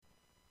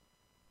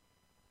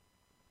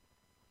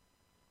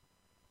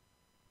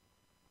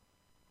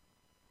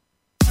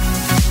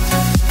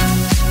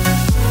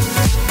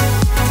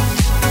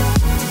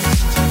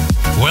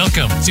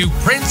to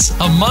Prince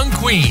Among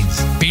Queens,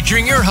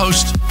 featuring your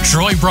host,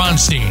 Troy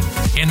Bronstein.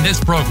 In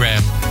this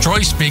program,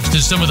 Troy speaks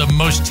to some of the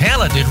most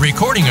talented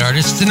recording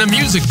artists in the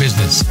music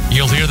business.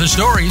 You'll hear the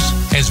stories,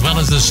 as well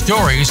as the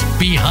stories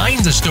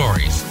behind the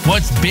stories.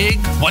 What's big,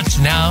 what's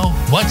now,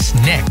 what's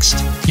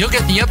next. You'll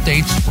get the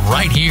updates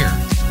right here.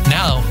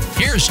 Now,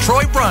 here's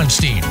Troy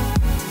Bronstein.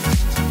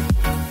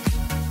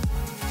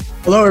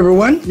 Hello,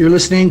 everyone. You're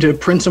listening to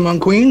Prince Among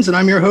Queens, and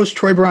I'm your host,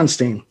 Troy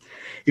Bronstein.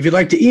 If you'd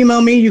like to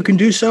email me, you can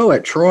do so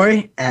at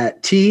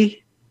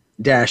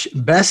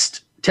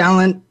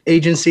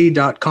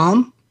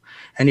troy@t-besttaalentagency.com.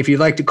 And if you'd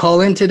like to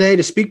call in today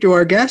to speak to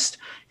our guest,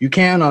 you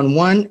can on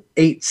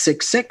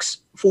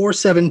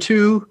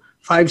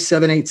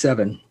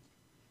 1-866-472-5787.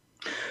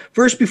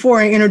 First, before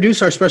I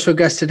introduce our special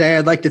guest today,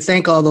 I'd like to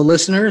thank all the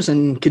listeners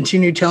and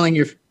continue telling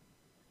your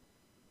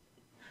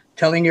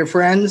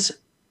friends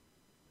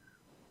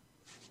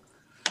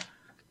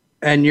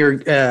and your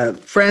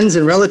friends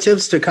and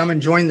relatives to come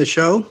and join the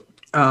show.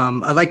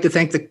 I'd like to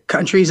thank the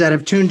countries that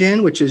have tuned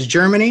in, which is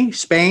Germany,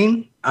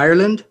 Spain,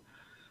 Ireland,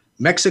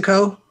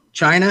 Mexico,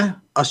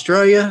 China,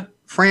 Australia,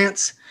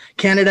 France,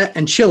 Canada,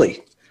 and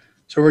Chile.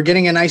 So we're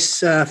getting a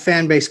nice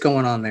fan base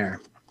going on there.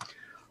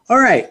 All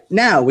right,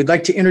 now we'd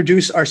like to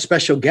introduce our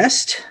special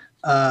guest.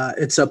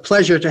 It's a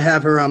pleasure to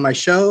have her on my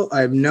show.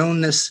 I've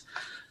known this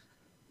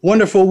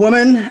wonderful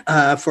woman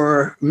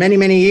for many,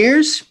 many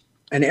years,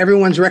 and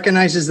everyone's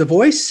recognizes the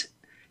voice.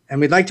 And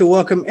we'd like to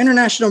welcome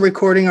international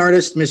recording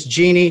artist, Miss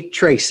Jeannie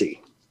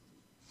Tracy.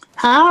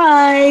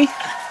 Hi.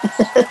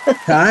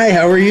 Hi,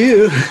 how are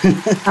you?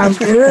 I'm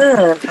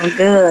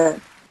good.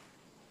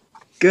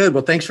 Good.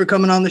 Well, thanks for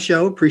coming on the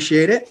show.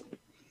 Appreciate it.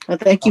 Well,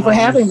 thank you for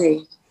having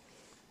me.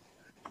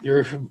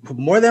 You're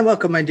more than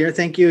welcome, my dear.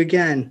 Thank you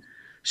again.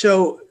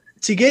 So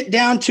to get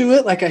down to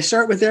it, like I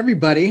start with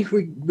everybody,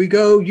 we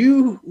go,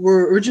 you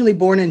were originally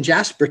born in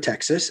Jasper,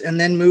 Texas, and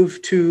then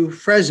moved to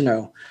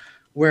Fresno,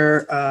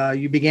 where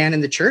you began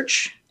in the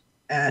church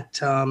at,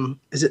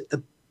 is it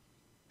the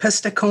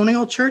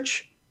Pentecostal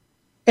Church?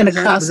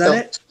 Pentecostal. Is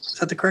that it? Is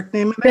that the correct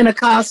name of it?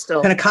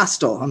 Pentecostal.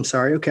 I'm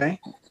sorry. Okay.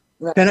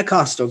 Right.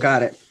 Pentecostal.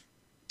 Got it.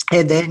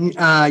 And then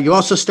you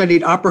also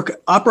studied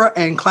opera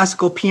and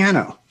classical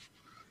piano.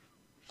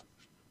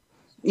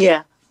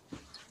 Yeah.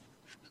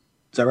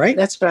 Is that right?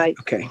 That's right.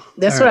 Okay.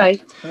 That's All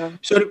right.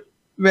 So,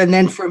 and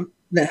then from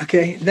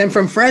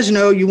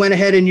Fresno, you went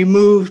ahead and you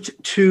moved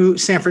to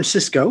San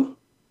Francisco,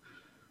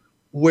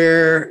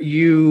 where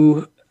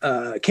you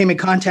came in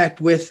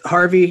contact with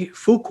Harvey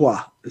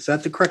Fuqua. Is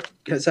that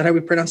how we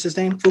pronounce his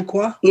name?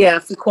 Fuqua? Yeah,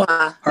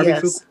 Fuqua. Harvey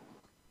yes. Fuqua.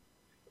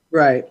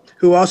 Right.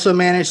 Who also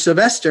managed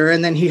Sylvester,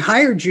 and then he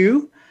hired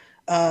you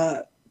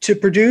to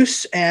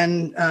produce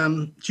and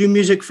do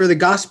music for the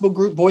gospel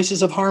group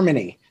Voices of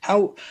Harmony.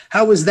 How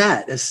was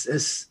that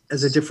as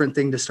a different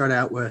thing to start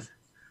out with?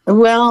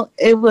 Well,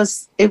 it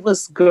was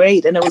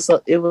great, and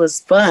it was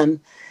fun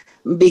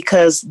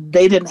because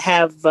they didn't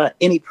have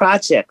any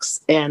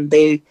projects, and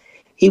he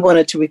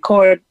wanted to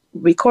record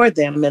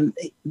them, and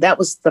that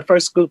was the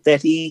first group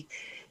that he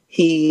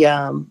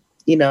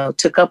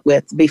took up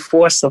with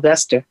before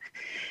Sylvester,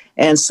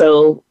 and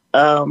so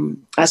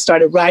I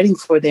started writing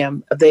for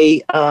them.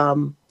 They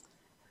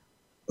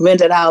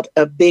rented out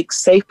a big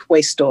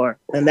Safeway store,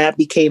 and that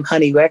became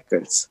Honey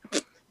Records,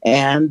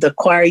 and the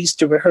choir used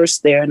to rehearse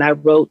there, and I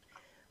wrote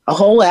a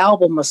whole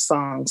album of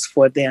songs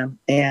for them.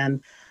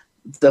 And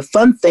the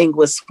fun thing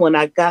was when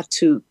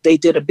they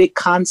did a big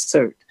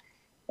concert.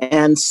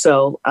 And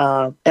so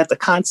at the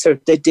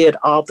concert, they did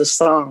all the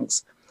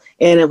songs.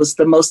 And it was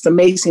the most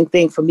amazing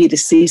thing for me to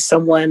see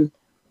someone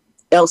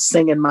else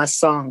singing my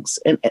songs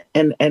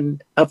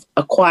and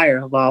a choir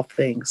of all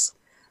things.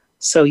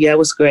 So, yeah, it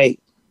was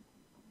great.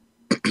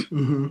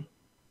 Mm-hmm.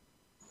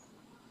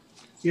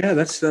 Yeah,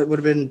 that would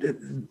have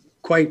been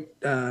quite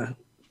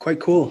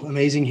cool.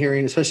 Amazing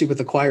hearing, especially with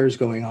the choirs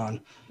going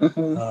on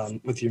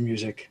with your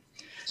music.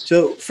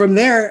 So from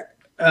there,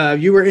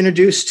 you were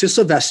introduced to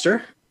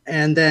Sylvester,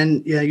 and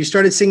then you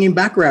started singing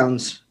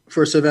backgrounds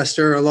for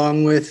Sylvester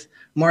along with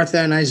Martha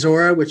and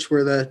Izora, which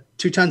were the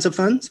 2 Tons of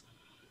Fun.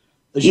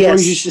 As you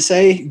always used to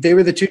say, they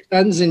were the 2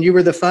 tons and you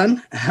were the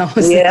fun. How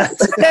was that?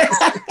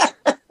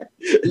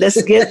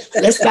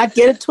 Let's not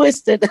get it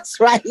twisted. That's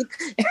right.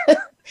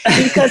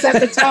 Because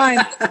at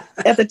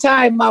the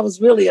time I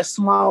was really a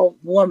small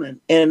woman,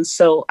 and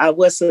so I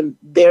wasn't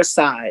their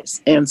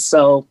size, and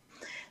so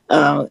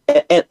and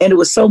it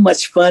was so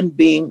much fun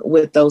being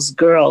with those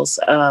girls.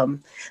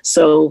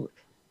 So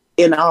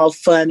in all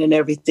fun and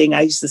everything,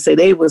 I used to say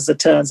they was the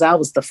tons, I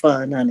was the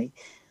fun, honey.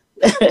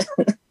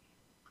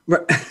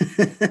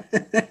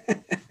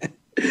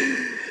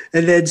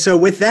 And then so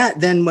with that,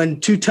 then when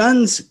 2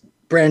 Tons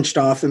branched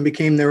off and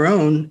became their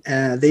own,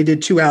 they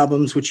did 2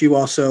 albums, which you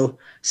also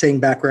sang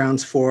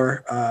backgrounds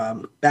for,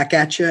 Back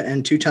At Ya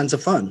and 2 Tons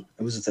of Fun.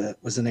 It was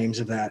the names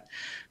of that,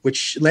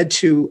 which led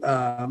to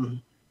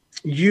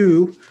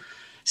you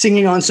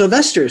singing on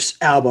Sylvester's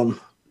album,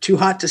 Too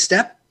Hot to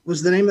Step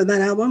was the name of that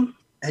album.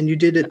 And you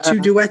did 2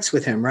 duets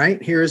with him,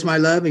 right? Here Is My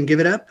Love and Give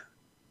It Up.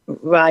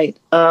 Right.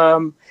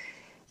 Too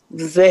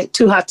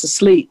Hot to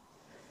Sleep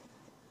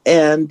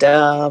And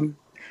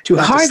Too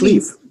Hot to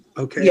Sleep.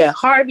 Okay. Yeah,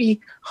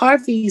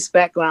 Harvey's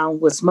background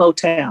was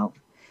Motown,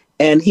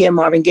 and he and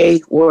Marvin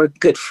Gaye were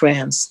good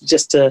friends.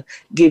 Just to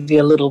give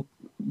you a little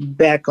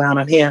background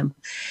on him,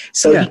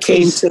 so he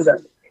came to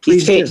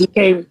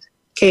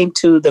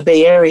the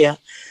Bay Area,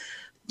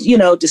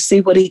 to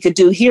see what he could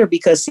do here,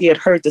 because he had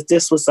heard that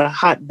this was a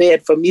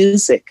hotbed for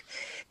music,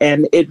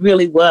 and it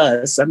really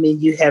was. I mean,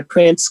 you had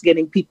Prince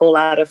getting people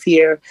out of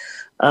here,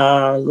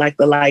 like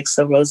the likes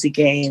of Rosie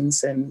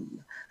Gaines and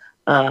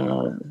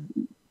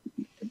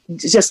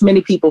just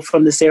many people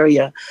from this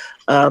area,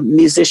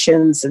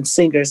 musicians and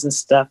singers and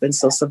stuff. And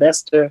so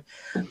Sylvester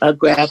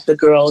grabbed the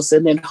girls,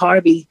 and then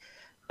Harvey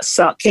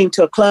came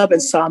to a club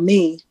and saw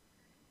me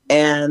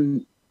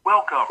and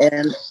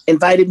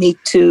invited me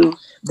to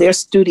their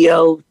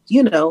studio,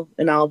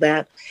 and all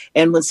that.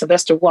 And when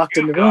Sylvester walked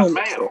in the room,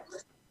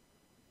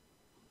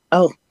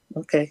 oh,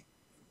 okay.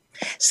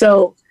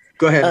 So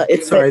go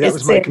ahead. Sorry, that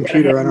was my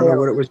computer. I don't know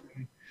what it was.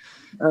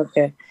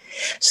 Okay.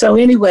 So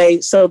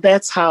anyway, so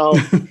that's how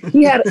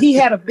he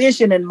had a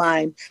vision in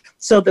mind.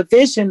 So the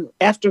vision,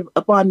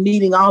 upon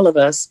meeting all of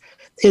us,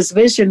 his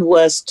vision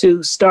was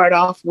to start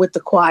off with the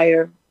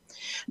choir,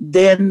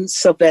 then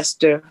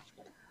Sylvester,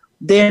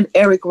 then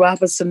Eric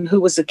Robinson,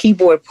 who was a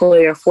keyboard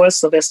player for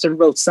Sylvester and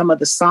wrote some of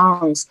the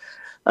songs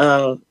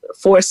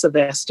for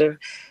Sylvester,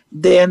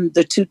 then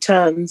the Two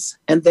Tons,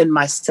 and then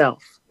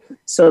myself.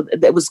 So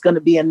that was going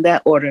to be in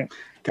that order.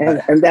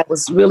 And that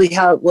was really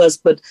how it was.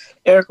 But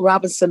Eric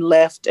Robinson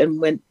left and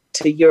went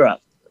to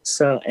Europe.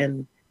 So,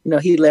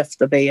 he left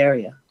the Bay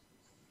Area.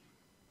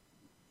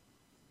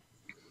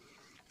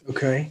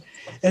 Okay.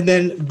 And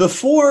then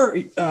before,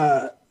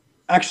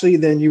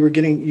 then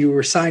you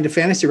were signed to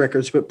Fantasy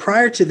Records. But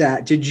prior to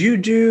that, did you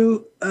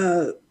do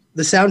the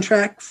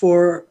soundtrack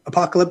for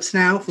Apocalypse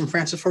Now from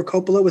Francis Ford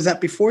Coppola? Was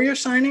that before your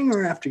signing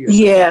or after your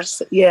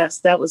signing? Yes,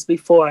 that was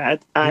before.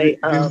 I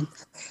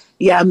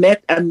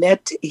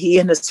met he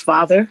and his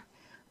father,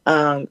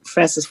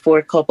 Francis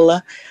Ford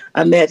Coppola.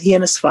 I met he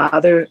and his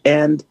father,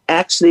 and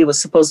actually it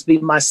was supposed to be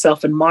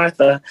myself and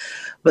Martha,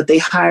 but they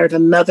hired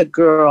another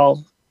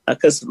girl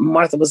because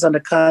Martha was under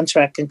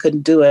contract and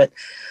couldn't do it.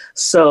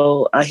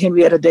 So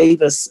Henrietta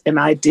Davis and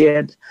I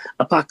did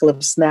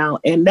Apocalypse Now,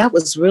 and that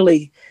was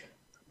really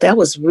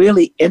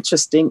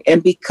interesting.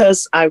 And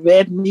because I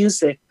read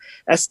music,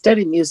 I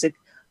studied music,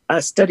 I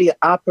studied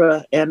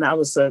opera, and I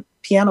was a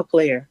piano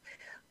player.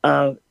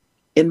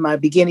 In my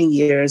beginning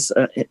years,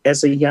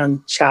 as a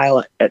young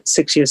child at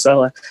 6 years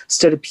old, I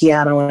studied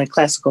piano and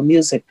classical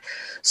music.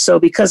 So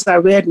because I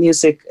read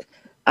music,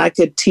 I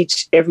could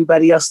teach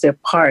everybody else their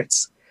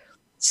parts.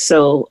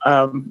 So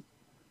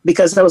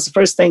because that was the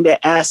first thing they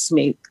asked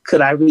me,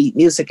 could I read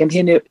music? And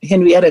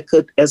Henrietta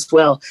could as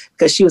well,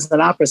 because she was an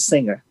opera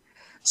singer.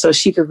 So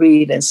she could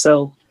read. And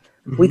so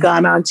we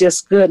got on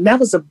just good. And that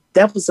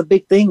was a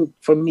big thing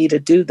for me to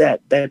do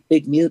that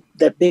big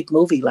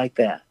movie like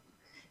that.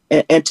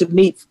 And to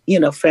meet,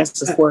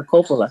 Francis Ford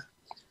Coppola.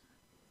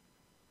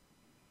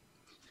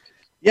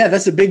 Yeah,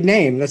 that's a big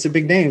name.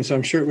 So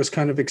I'm sure it was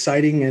kind of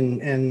exciting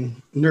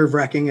and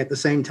nerve-wracking at the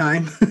same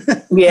time.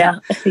 Yeah.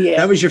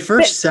 That was your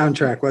first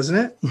soundtrack,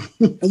 wasn't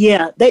it?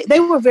 Yeah,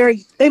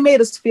 they made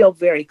us feel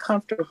very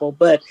comfortable,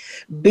 but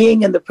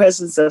being in the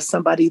presence of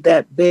somebody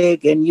that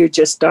big and you're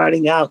just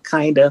starting out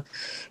kind of,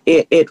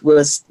 it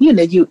was,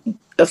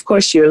 of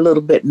course you're a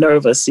little bit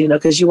nervous,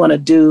 because you want to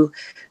do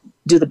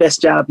the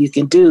best job you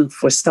can do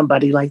for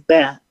somebody like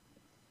that.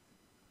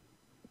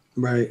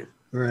 Right.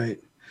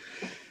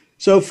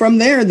 So from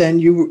there, then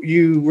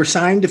you were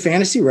signed to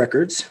Fantasy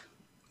Records,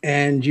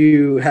 and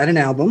you had an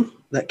album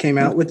that came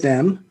out with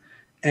them.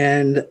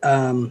 And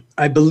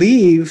I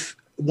believe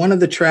one of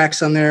the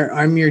tracks on there,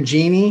 I'm Your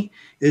Genie,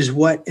 is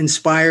what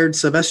inspired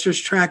Sylvester's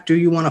track, Do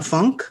You Want to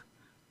Funk?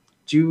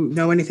 Do you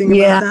know anything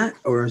about that?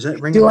 Or is that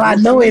ringing? Do I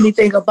know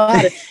anything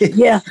about it?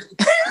 Yeah.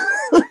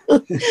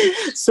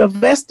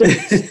 Sylvester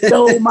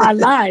stole my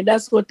line.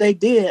 That's what they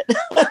did.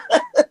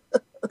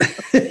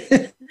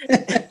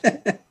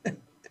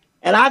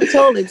 And I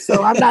told him,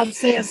 so I'm not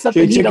saying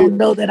something he don't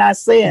know that I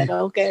said,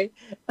 okay?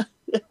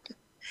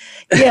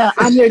 Yeah,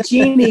 I'm Your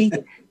Genie.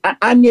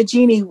 I'm Your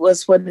Genie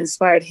was what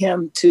inspired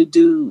him to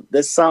do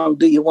the song,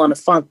 Do You Want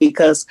to Funk?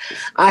 Because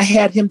I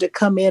had him to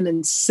come in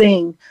and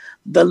sing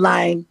the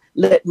line,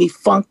 let me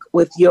funk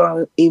with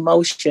your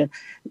emotion.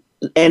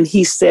 And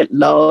he said,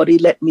 Lordy,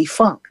 let me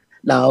funk.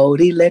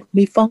 Lordy, let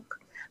me funk.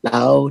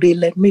 Lordy,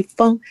 let me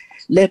funk.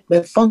 Let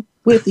me funk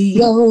with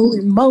your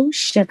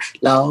emotion.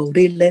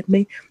 Lordy, let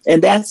me.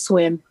 And that's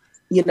when,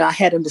 I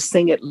had him to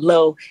sing it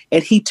low.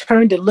 And he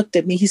turned and looked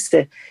at me. He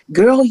said,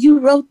 girl, you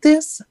wrote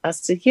this? I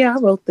said, yeah, I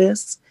wrote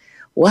this.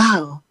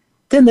 Wow.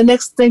 Then the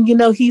next thing you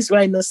know, he's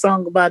writing a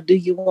song about Do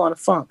You Want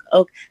to Funk?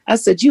 Oh, I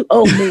said, you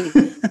owe me.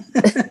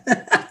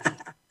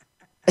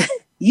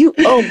 You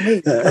owe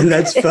me.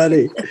 That's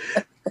funny.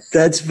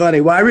 That's funny.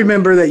 Well, I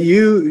remember that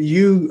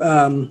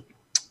you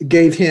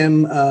gave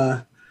him,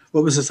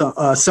 what was the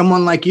song?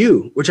 Someone Like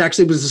You, which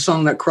actually was the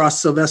song that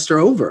crossed Sylvester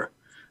over.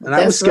 And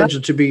that was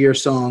scheduled to be your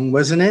song,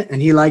 wasn't it?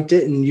 And he liked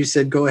it, and you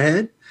said, go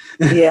ahead.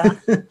 Yeah.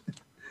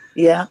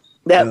 Yeah,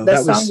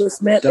 that song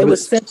was meant. It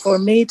was sent for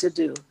me to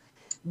do,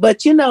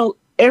 but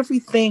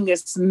everything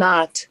is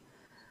not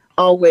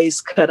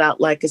always cut out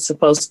like it's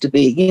supposed to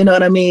be. You know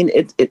what I mean?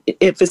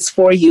 If it's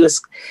for you,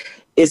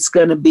 it's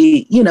going to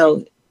be.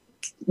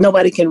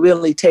 Nobody can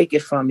really take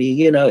it from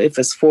you. If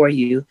it's for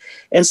you,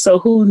 and so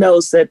who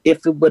knows that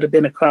if it would have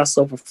been a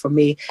crossover for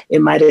me,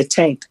 it might have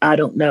tanked. I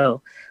don't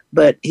know,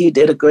 but he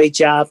did a great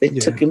job.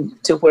 It took him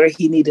to where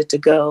he needed to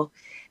go,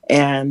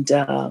 and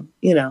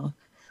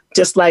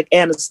just like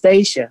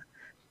Anastasia,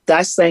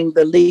 I sang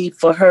the lead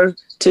for her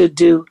to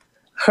do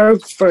her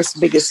first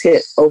biggest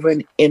hit over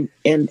in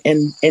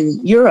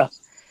Europe.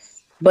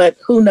 But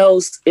who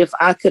knows if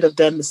I could have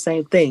done the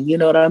same thing, you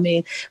know what I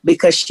mean?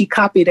 Because she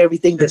copied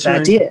everything that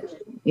I did,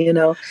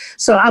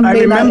 So I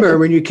remember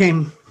when you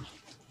came.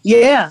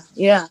 Yeah.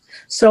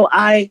 So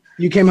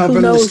you came up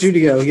from the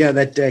studio,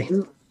 that day.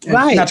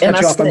 Right. Not to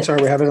cut you off, I'm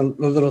sorry, we're having a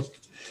little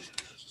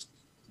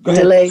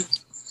delay.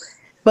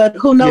 But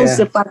who knows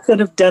if I could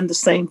have done the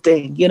same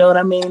thing, you know what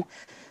I mean?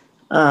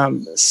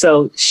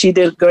 So she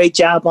did a great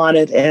job on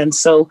it. And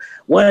so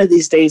one of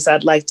these days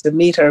I'd like to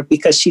meet her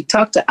because she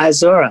talked to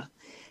Izora.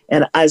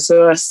 And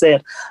Izora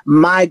said,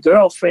 my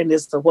girlfriend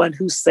is the one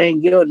who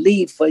sang your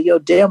lead for your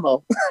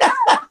demo.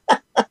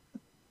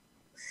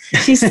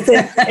 She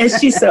said,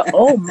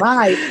 oh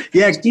my.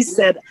 Yeah.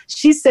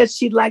 She said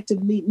she'd like to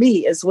meet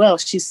me as well.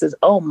 She says,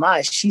 oh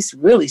my, she's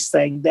really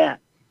sang that.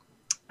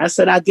 I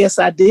said, I guess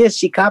I did.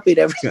 She copied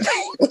everything.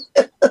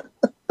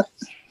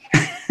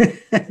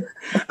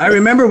 I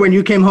remember when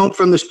you came home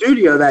from the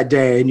studio that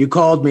day and you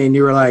called me and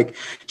you were like,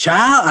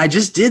 child, I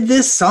just did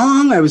this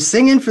song. I was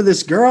singing for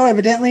this girl.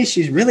 Evidently,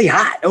 she's really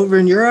hot over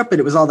in Europe. And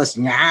it was all this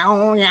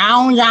yow,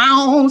 yow,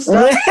 yow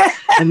stuff.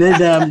 And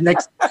then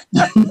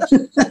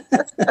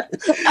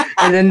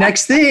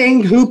next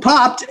thing, who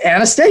popped?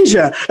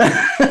 Anastasia.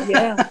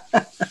 Yeah.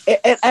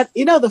 And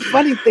the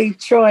funny thing,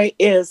 Troy,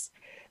 is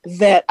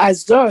that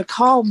Izora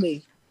called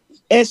me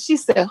and she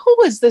said,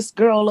 who is this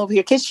girl over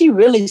here? Can she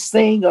really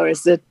sing, or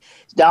is it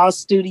our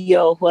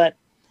studio? What?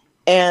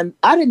 And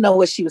I didn't know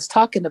what she was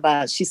talking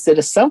about. She said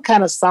it's some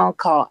kind of song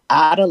called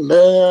Out of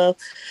Love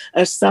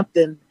or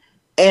something.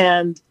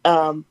 And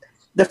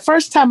the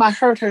first time I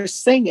heard her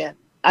sing it,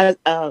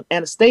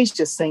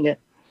 Anastasia sing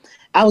it,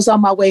 I was on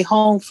my way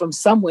home from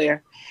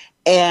somewhere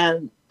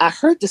and I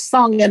heard the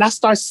song and I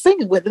started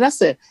singing with it. I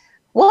said,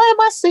 why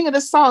am I singing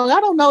this song?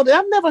 I don't know.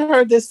 I've never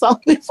heard this song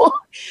before.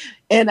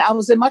 And I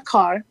was in my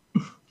car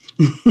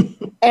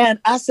and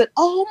I said,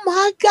 oh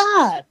my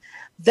God,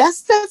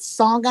 that's that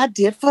song I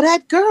did for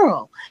that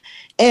girl.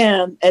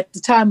 And at the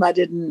time I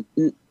didn't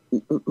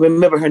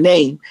remember her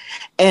name.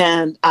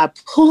 And I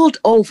pulled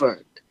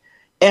over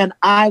and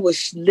I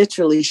was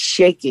literally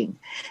shaking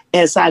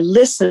as I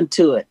listened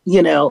to it,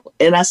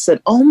 and I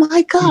said, oh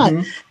my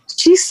God,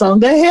 she sung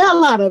the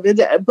hell out of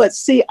it. But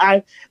see,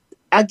 I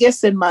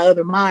guess in my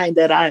other mind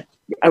that I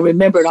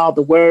remembered all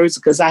the words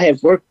because I had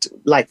worked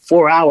like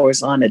 4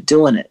 hours on it,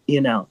 doing it,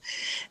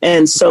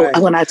 And so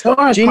when I told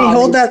her, Jeannie,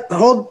 hold that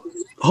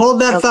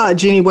thought,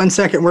 Jeannie, 1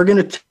 second. We're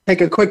going to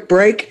take a quick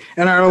break.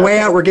 And on our way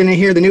out, we're going to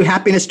hear the new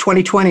Happiness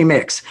 2020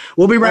 mix.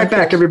 We'll be right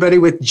back, everybody,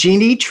 with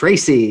Jeannie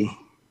Tracy.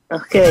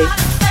 Okay.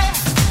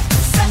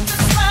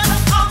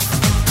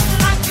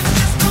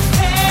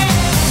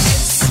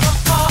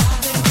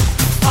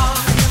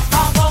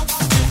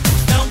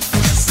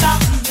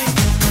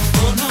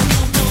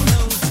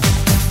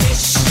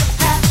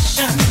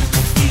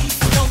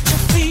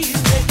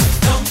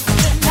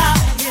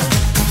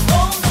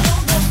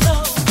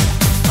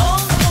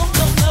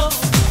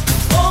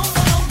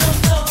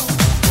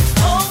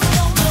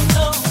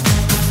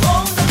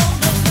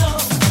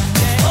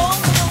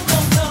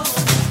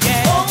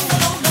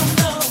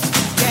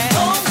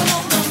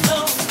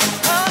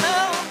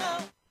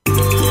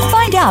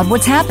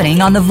 What's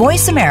happening on the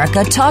Voice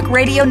America Talk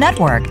Radio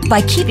Network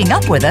by keeping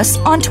up with us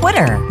on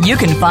Twitter. You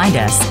can find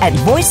us at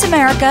Voice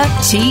America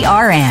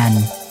TRN.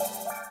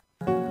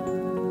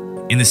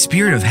 In the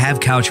spirit of Have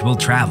Couch Will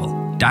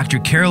Travel, Dr.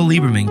 Carol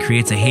Lieberman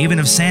creates a haven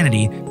of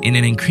sanity in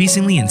an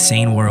increasingly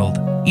insane world.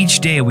 Each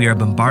day we are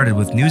bombarded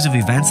with news of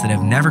events that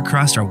have never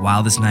crossed our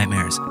wildest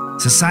nightmares.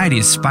 Society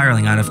is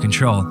spiraling out of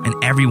control and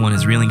everyone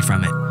is reeling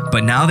from it.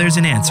 But now there's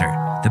an answer.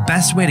 The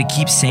best way to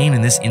keep sane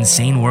in this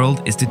insane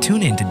world is to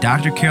tune in to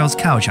Dr. Carol's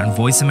Couch on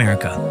Voice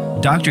America.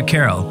 Dr.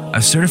 Carol,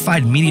 a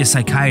certified media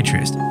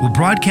psychiatrist, will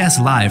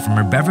broadcast live from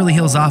her Beverly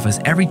Hills office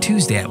every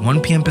Tuesday at 1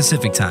 p.m.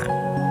 Pacific Time.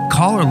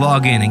 Call or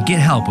log in and get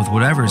help with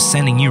whatever is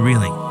sending you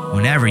reeling,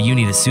 whenever you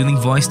need a soothing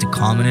voice to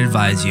calm and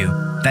advise you.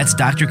 That's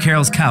Dr.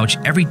 Carol's Couch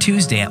every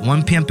Tuesday at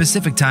 1 p.m.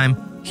 Pacific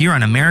Time here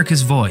on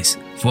America's Voice,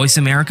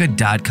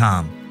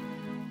 voiceamerica.com.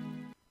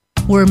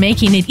 We're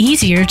making it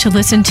easier to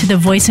listen to the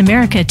Voice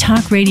America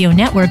Talk Radio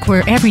Network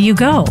wherever you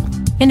go.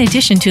 In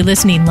addition to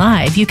listening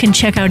live, you can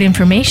check out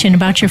information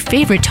about your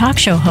favorite talk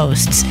show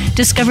hosts,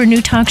 discover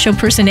new talk show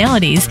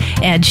personalities,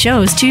 add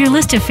shows to your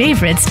list of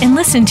favorites, and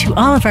listen to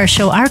all of our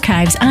show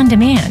archives on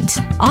demand,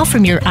 all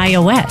from your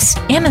iOS,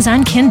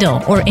 Amazon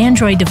Kindle, or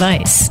Android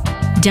device.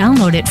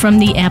 Download it from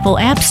the Apple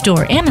App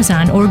Store,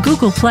 Amazon, or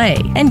Google Play,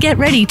 and get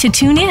ready to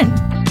tune in.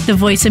 The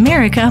Voice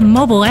America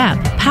mobile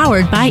app,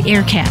 powered by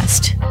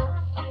Aircast.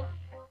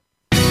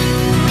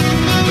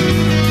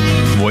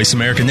 Voice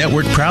America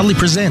Network proudly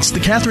presents The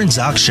Catherine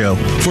Zox Show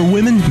for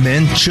women,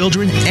 men,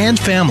 children, and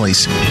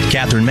families.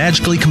 Catherine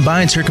magically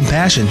combines her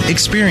compassion,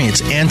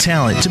 experience, and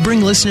talent to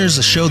bring listeners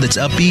a show that's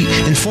upbeat,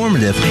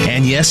 informative,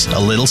 and yes, a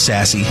little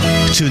sassy.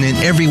 Tune in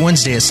every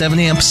Wednesday at 7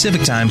 a.m.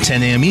 Pacific Time,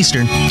 10 a.m.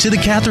 Eastern to The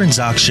Catherine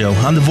Zox Show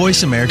on the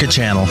Voice America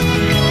channel.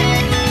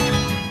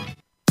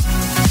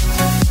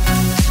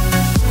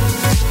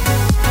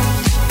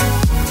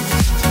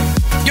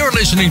 You're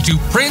listening to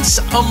Prince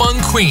Among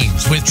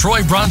Queens with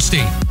Troy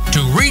Bronstein. To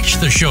reach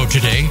the show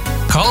today,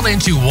 call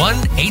into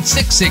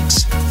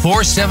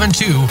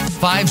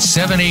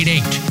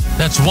 1-866-472-5788.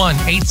 That's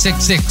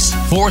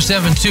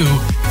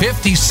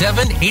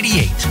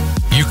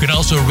 1-866-472-5788. You can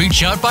also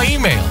reach out by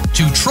email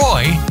to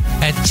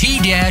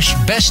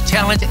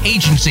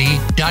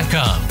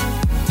troy@t-besttalentagency.com.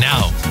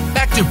 Now,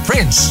 back to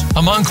Prince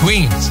Among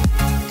Queens.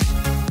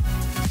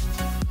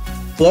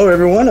 Hello,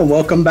 everyone, and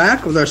welcome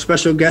back with our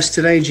special guest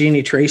today,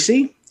 Jeannie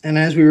Tracy. And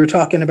as we were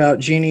talking about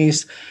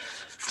Jeannie's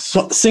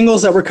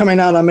singles that were coming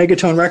out on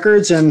Megatone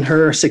Records and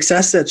her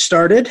success that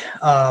started,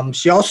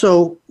 she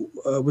also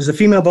was a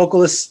female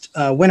vocalist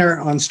winner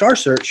on Star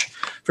Search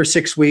for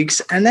 6 weeks.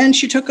 And then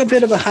she took a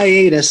bit of a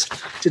hiatus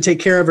to take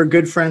care of her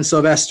good friend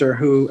Sylvester,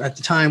 who at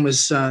the time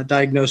was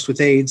diagnosed with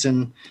AIDS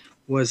and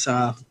was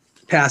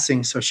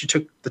passing. So she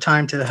took the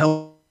time to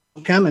help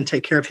him and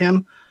take care of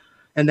him.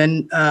 And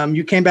then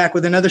you came back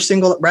with another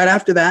single right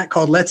after that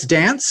called Let's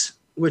Dance,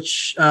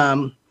 which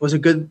was a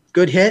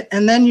good hit.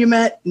 And then you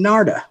met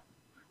Narda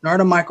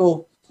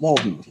Michael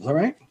Walden, is that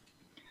right?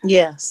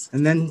 Yes.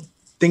 And then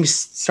things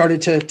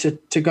started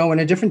to go in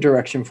a different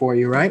direction for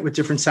you, right? With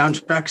different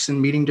soundtracks and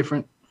meeting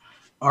different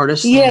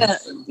artists. Yeah.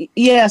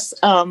 Yes.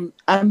 I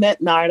met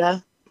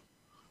Narda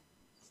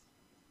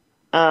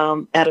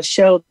at a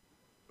show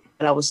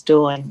that I was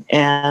doing,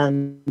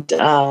 and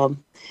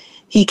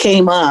he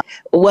came up.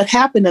 What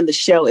happened in the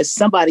show is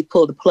somebody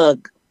pulled the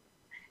plug,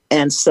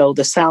 and so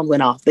the sound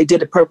went off. They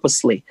did it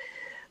purposely.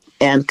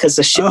 And because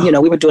the show,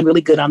 we were doing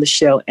really good on the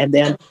show, and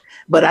then,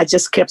 but I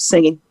just kept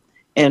singing,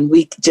 and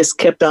we just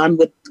kept on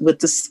with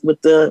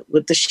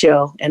the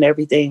show and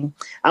everything.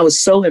 I was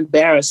so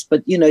embarrassed,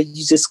 but you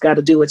just got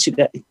to do what you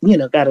got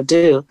to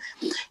do,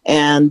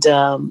 and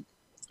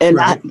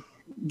right.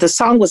 The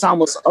song was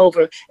almost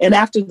over, and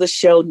after the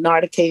show,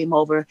 Narda came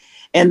over,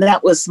 and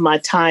that was my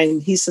time.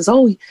 He says,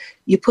 "Oh,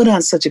 you put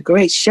on such a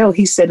great show,"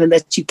 he said, "and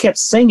that you kept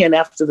singing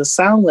after the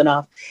sound went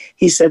off."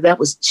 He said, "That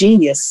was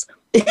genius."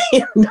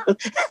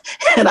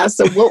 And I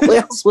said, what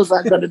else was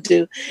I going to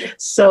do?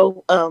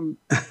 So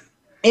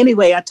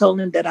anyway, I told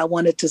him that I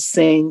wanted to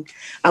sing.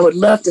 I would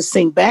love to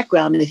sing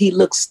background. And he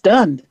looked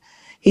stunned.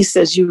 He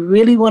says, "You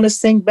really want to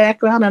sing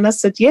background?" And I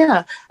said,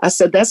 "Yeah." I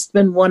said, "That's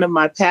been one of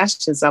my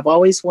passions. I've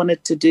always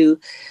wanted to do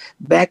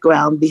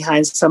background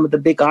behind some of the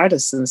big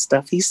artists and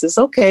stuff." He says,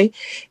 "Okay."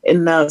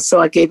 And so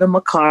I gave him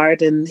a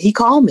card, and he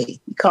called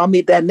me. He called me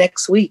that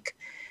next week.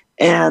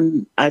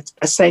 And I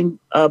sang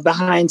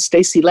behind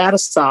Stacy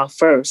Lattisaw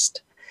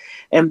first.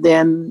 And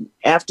then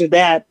after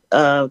that,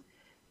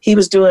 he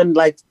was doing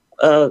like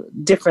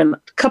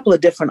couple of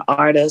different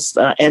artists,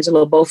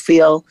 Angela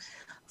Bofield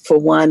for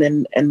one,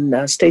 and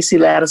Stacy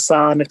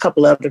Lattisaw and a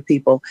couple other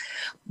people.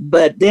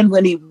 But then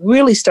when he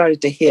really started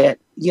to hit,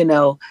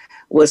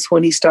 was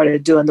when he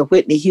started doing the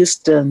Whitney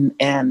Houston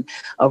and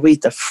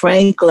Aretha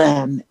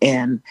Franklin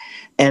and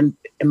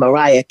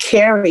Mariah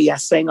Carey. I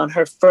sang on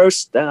her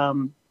first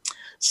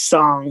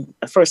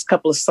first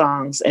couple of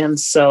songs. And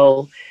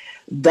so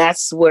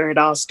that's where it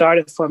all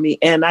started for me.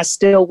 And I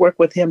still work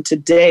with him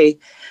today.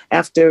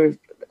 After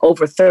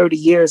over 30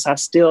 years, I'm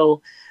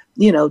still,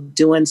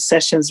 doing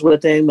sessions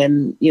with him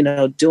and,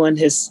 doing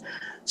his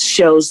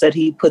shows that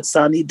he puts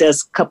on. He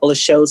does a couple of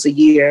shows a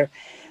year.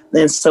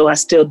 And so I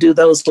still do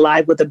those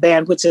live with the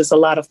band, which is a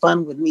lot of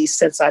fun with me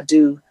since I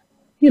do,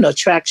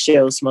 track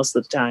shows most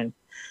of the time.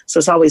 So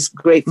it's always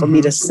great for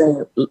me to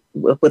sing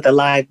with a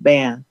live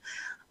band.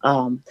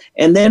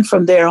 And then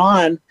from there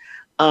on,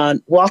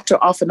 Walter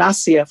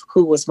Afanasieff,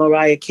 who was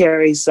Mariah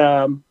Carey's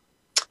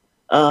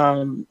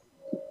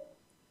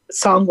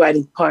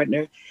songwriting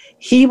partner,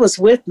 he was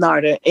with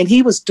Narda, and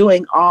he was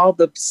doing all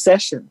the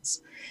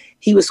sessions.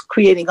 He was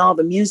creating all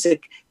the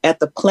music at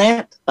the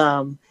plant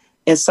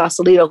in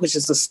Sausalito, which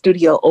is a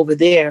studio over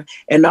there.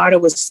 And Narda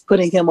was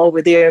putting him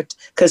over there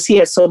because he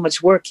had so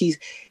much work. He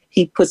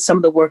put some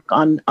of the work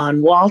on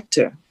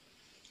Walter.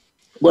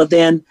 Well,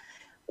 then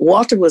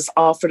Walter was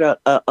offered a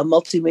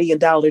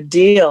multi-million-dollar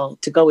deal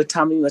to go with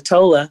Tommy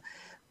Mottola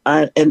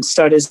and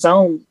start his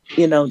own,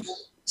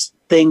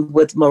 thing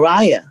with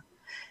Mariah.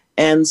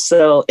 And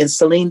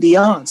Celine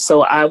Dion.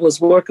 So I was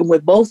working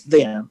with both of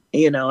them.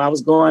 I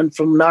was going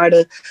from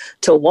Narda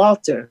to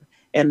Walter.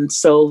 And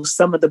so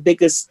some of the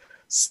biggest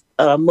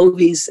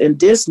movies in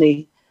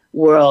Disney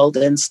World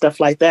and stuff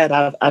like that,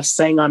 I've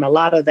sang on a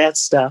lot of that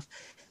stuff.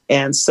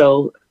 And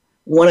so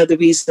one of the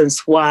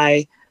reasons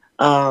why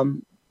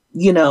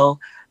you know,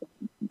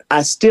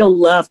 I still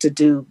love to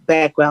do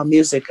background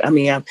music. I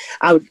mean,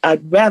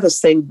 I'd rather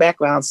sing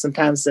background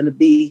sometimes than to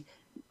be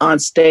on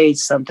stage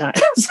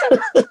sometimes.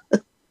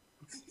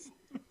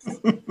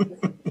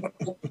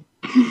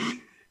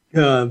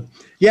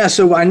 Yeah,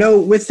 so I know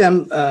with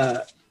them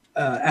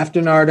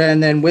after Narda,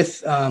 and then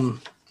with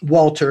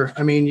Walter,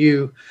 I mean,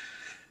 you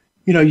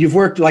know, you've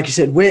worked, like you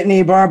said,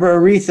 Whitney, Barbara,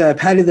 Aretha,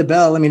 Patti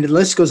LaBelle. I mean, the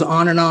list goes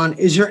on and on.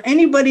 Is there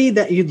anybody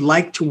that you'd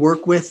like to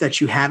work with that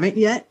you haven't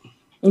yet?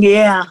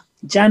 Yeah,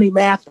 Johnny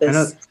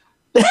Mathis.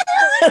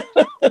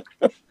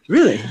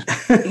 Really?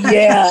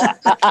 Yeah,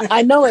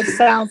 I know it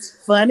sounds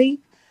funny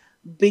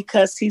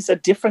because he's a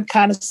different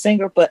kind of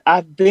singer, but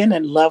I've been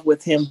in love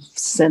with him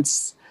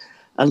since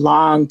a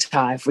long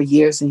time, for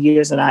years and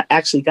years. And I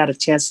actually got a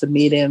chance to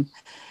meet him,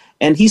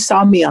 and he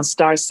saw me on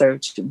Star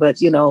Search,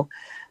 but, you know,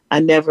 I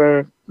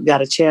never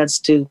got a chance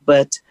to,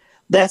 but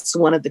that's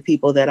one of the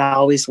people that I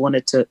always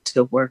wanted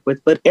to work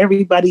with. But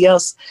everybody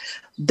else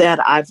that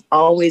I've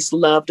always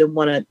loved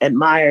and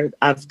admired,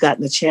 I've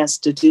gotten a chance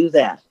to do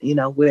that, you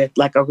know, with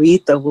like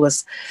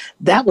Aretha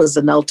that was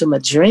an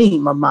ultimate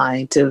dream of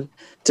mine to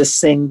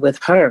sing with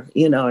her,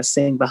 you know, or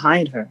sing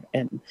behind her.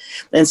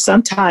 And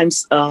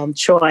sometimes,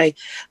 Troy,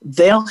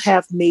 they'll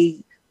have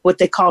me what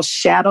they call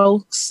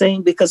shadow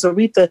sing, because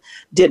Aretha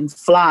didn't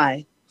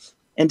fly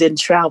and didn't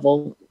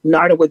travel.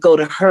 Narda would go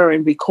to her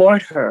and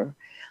record her.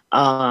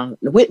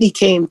 Whitney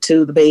came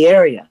to the Bay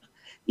Area.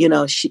 You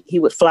know, he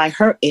would fly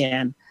her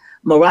in.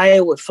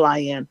 Mariah would fly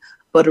in,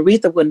 but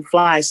Aretha wouldn't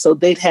fly. So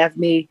they'd have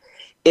me,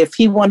 if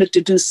he wanted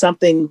to do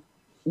something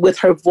with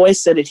her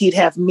voice in it, he'd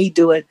have me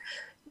do it.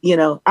 You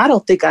know, I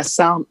don't think I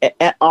sound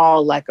at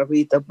all like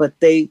Aretha, but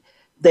they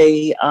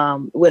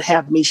would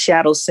have me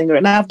shadow singer.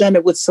 And I've done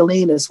it with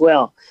Celine as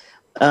well.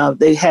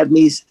 They had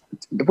me,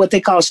 what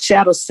they call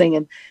shadow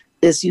singing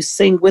is you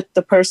sing with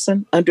the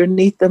person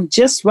underneath them,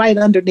 just right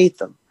underneath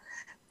them.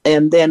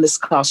 And then it's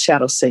called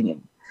shadow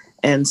singing.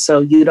 And so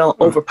you don't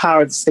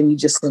overpower the sing, you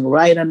just sing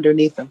right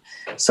underneath them.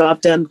 So I've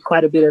done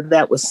quite a bit of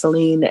that with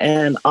Celine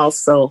and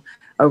also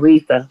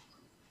Aretha.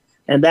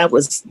 And that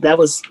was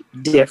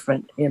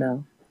different, you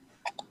know.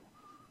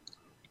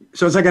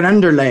 So it's like an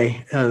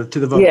underlay to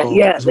the vocal,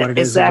 is what it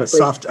is. Exactly. A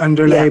soft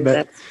underlay,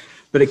 but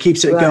it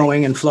keeps it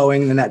going and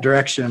flowing in that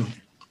direction.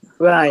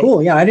 Right.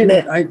 Cool. Yeah,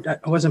 I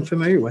wasn't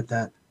familiar with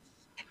that.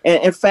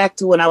 And in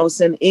fact, when I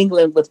was in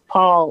England with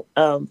Paul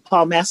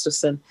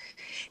Masterson,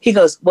 he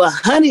goes, "Well,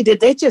 honey, did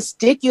they just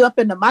stick you up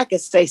in the mic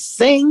and say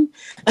sing?"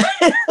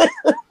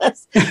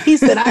 He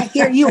said, "I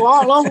hear you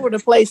all over the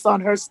place on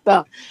her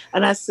stuff."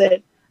 And I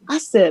said,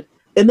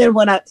 and then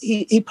when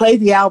he played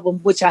the album,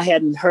 which I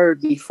hadn't heard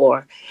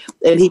before,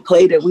 and he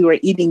played it, we were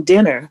eating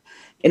dinner,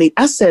 and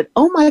I said,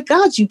 "Oh my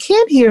God, you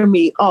can't hear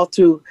me all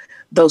through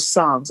those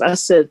songs."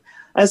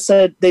 I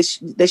said they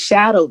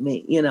shadowed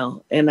me, you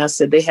know, and I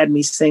said they had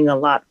me sing a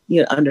lot,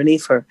 you know,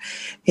 underneath her.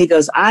 He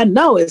goes, "I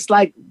know. It's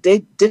like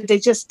did they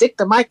just stick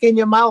the mic in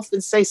your mouth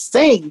and say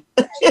sing?"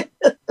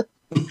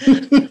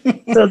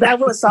 So that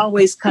was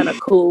always kind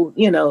of cool,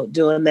 you know,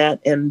 doing that.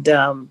 And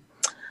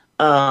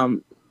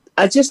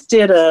I just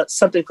did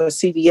something for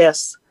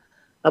CBS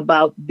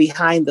about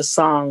behind the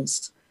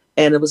songs,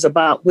 and it was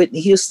about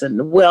Whitney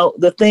Houston. Well,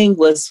 the thing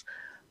was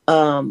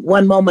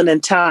One Moment in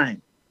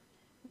Time.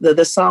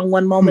 The song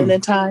One Moment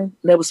in Time,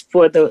 that was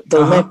for the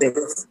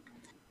Olympics.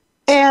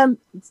 And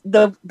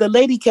the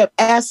lady kept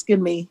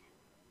asking me,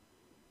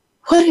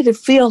 what did it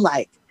feel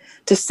like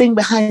to sing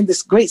behind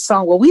this great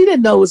song? Well, we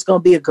didn't know it was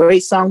going to be a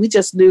great song. We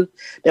just knew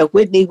that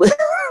Whitney was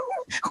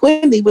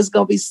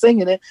going to be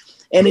singing it.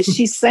 And if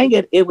she sang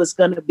it, it was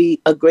going to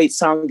be a great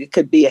song. It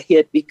could be a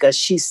hit because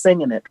she's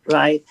singing it,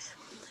 right?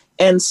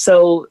 And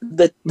so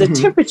the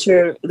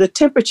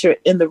temperature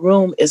in the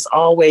room is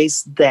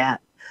always that.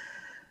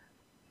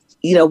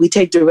 You know, we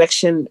take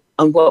direction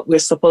on what we're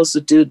supposed to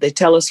do. They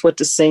tell us what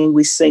to sing,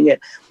 we sing it.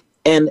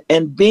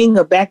 And being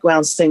a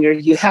background singer,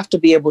 you have to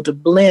be able to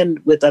blend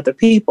with other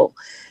people.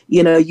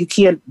 You know, you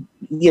can't,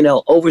 you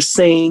know,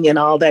 oversing and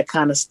all that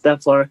kind of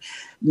stuff or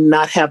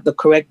not have the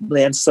correct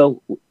blend.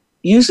 So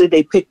usually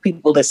they pick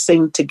people that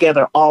sing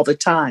together all the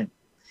time.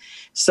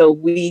 So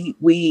we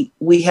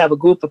have a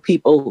group of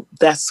people,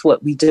 that's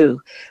what we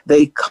do.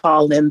 They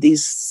call in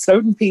these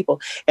certain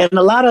people. And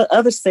a lot of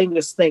other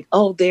singers think,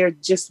 oh, they're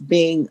just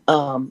being,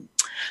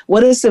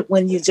 what is it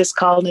when you just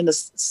call in a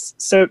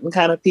certain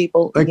kind of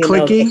people? Like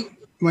clicky?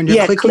 When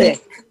you're clicking?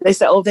 Click. They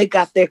say, oh, they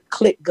got their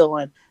click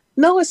going.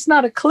 No, it's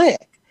not a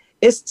click.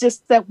 It's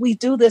just that we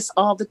do this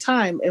all the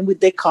time. And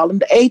they call them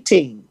the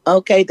A-team.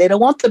 Okay, they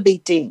don't want the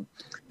B-team.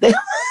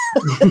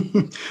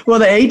 Well,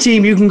 the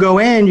A-team, you can go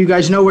in, you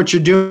guys know what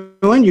you're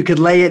doing, you could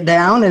lay it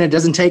down, and it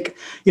doesn't take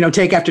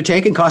after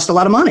take and cost a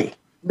lot of money.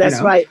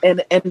 That's right.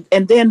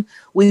 And then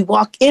we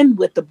walk in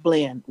with the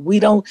blend. We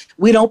don't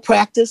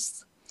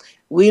practice.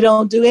 We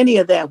don't do any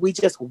of that. We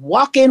just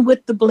walk in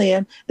with the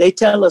blend. They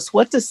tell us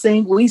what to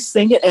sing, we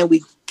sing it, and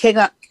we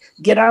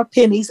get our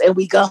pennies and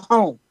we go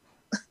home.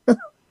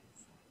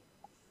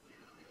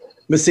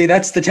 But see,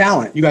 that's the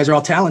talent. You guys are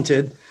all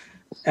talented.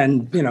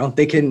 And, you know,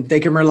 they can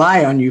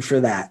rely on you for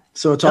that.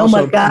 So it's also,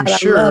 oh my God, I'm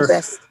sure. I love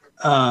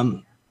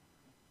that.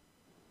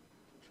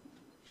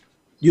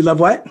 You love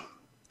what?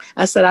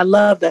 I said, I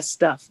love that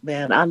stuff,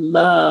 man. I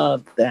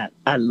love that.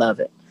 I love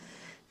it.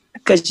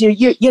 Because you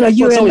know,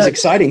 it's always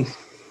exciting.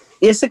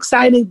 It's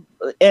exciting.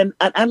 And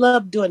I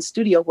love doing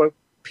studio work,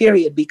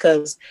 period,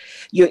 because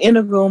you're in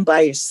a room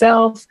by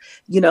yourself.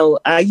 You know,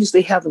 I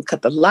usually have them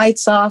cut the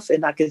lights off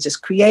and I can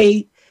just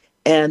create.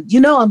 And, you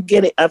know,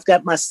 I've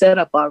got my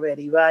setup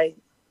already, right?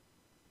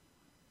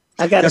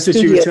 I got That's a what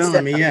you studio were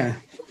telling me, yeah.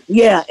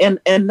 Yeah,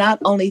 and not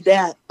only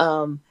that,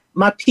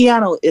 my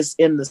piano is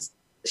in the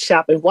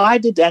shop. And why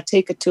did I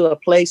take it to a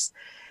place?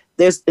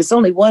 It's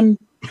only one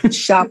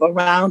shop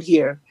around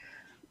here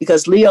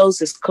because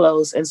Leo's is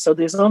closed, and so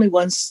there's only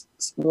one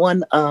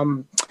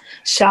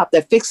shop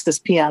that fixes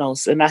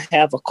pianos, and I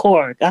have a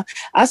Korg.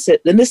 I said,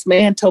 and this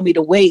man told me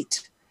to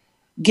wait.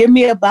 Give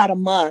me about a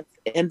month,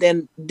 and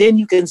then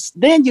you can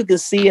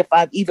see if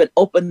I've even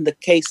opened the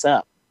case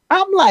up.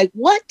 I'm like,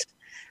 what?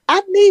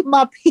 I need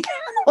my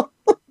piano.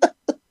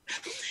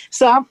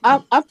 So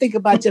I'm thinking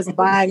about just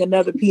buying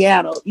another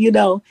piano, you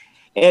know,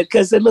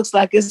 because it looks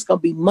like it's going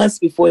to be months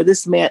before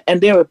this man,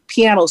 and there were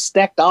pianos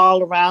stacked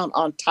all around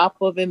on top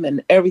of him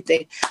and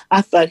everything.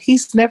 I thought,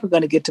 he's never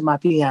going to get to my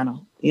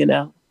piano, you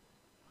know.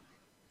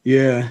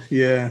 Yeah,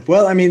 yeah.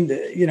 Well, I mean,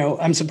 you know,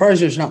 I'm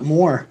surprised there's not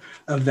more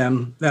of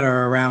them that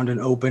are around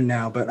and open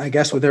now. But I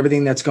guess with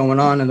everything that's going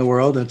on in the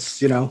world, it's,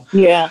 you know,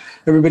 yeah,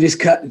 everybody's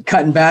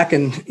cutting back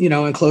and, you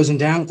know, and closing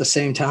down at the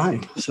same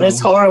time. So it's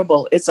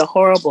horrible. It's a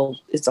horrible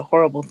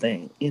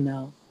thing, you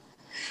know.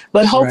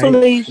 But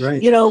hopefully,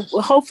 right.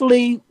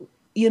 hopefully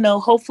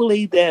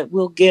that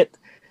we'll get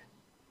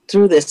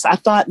through this. I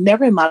thought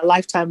never in my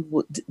lifetime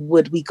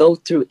would we go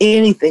through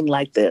anything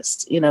like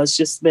this. You know, it's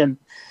just been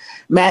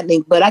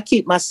maddening, but I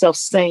keep myself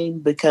sane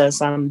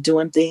because I'm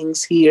doing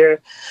things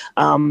here.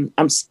 I'm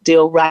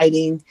still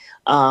writing.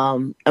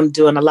 I'm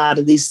doing a lot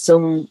of these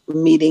Zoom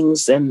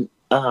meetings and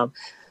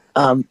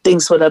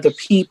things with other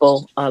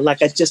people.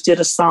 Like I just did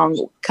a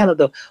song, kind of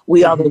the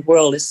We Are the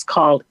World. It's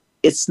called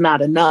It's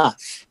Not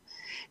Enough.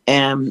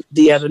 And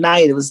the other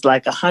night it was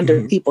like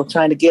 100 people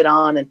trying to get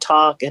on and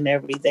talk and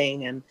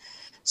everything. And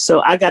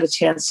so I got a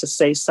chance to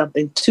say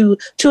something. Two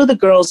of the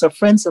girls are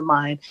friends of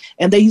mine,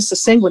 and they used to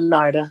sing with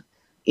Narda,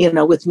 you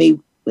know, with me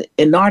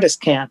in Narda's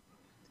camp.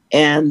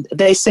 And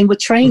they sing with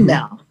Train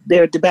now.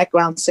 They're the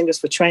background singers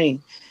for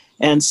Train.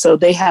 And so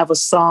they have a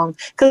song.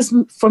 Because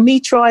for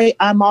me, Troy,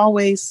 I'm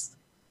always...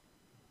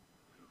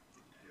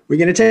 We're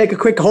going to take a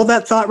quick... Hold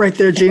that thought right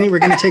there, Jeannie. We're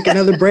going to take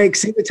another break.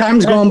 See, the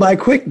time's going by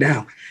quick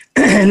now.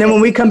 And then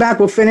when we come back,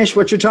 we'll finish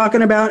what you're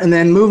talking about and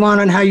then move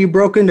on how you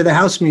broke into the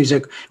house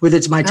music with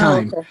It's My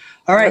Time. Okay.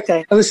 All right.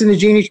 Okay. I listen to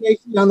Jeannie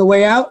Tracy on the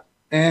way out,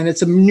 and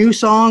it's a new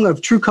song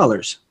of True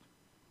Colors.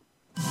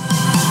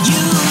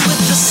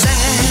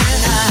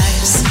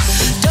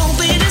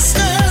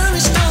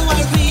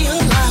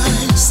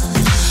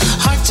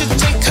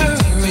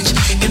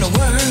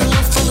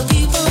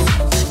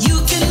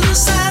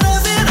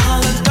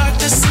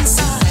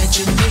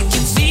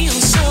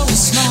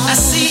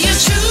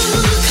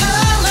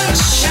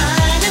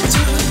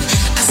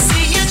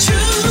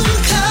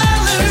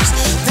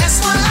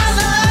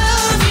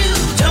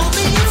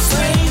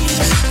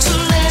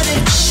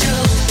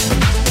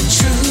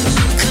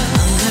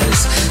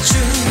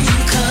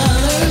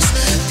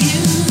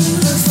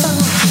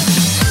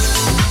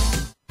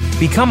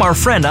 Become our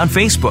friend on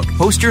Facebook.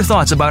 Post your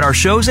thoughts about our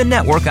shows and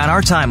network on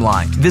our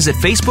timeline. Visit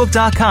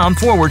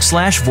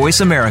Facebook.com/Voice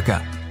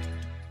America.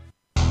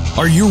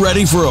 Are you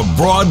ready for a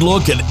broad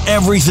look at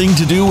everything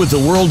to do with the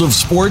world of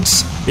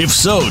sports? If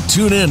so,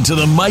 tune in to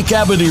the Mike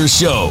Abadir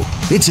Show.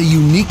 It's a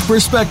unique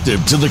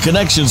perspective to the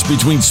connections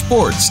between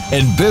sports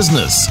and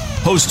business.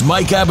 Host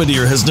Mike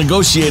Abadir has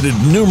negotiated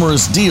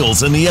numerous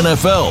deals in the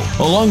NFL.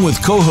 Along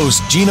with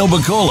co-host Gino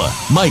Bacola,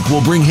 Mike will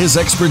bring his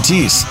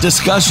expertise,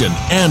 discussion,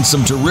 and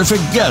some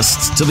terrific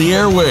guests to the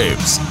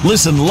airwaves.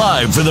 Listen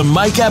live for the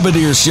Mike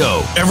Abadir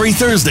Show every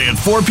Thursday at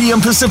 4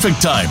 p.m. Pacific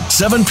Time,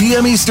 7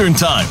 p.m. Eastern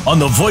Time on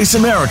the Voice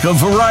America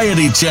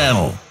Variety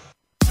Channel.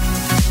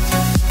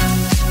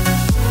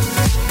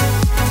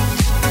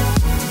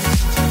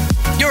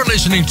 You're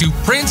listening to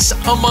Prince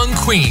Among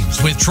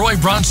Queens with Troy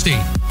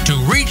Bronstein. To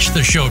reach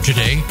the show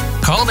today,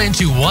 call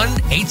into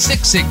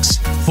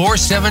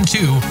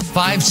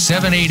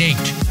 1-866-472-5788.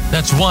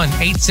 That's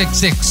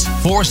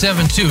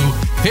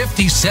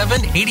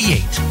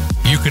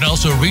 1-866-472-5788. You can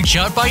also reach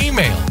out by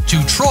email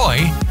to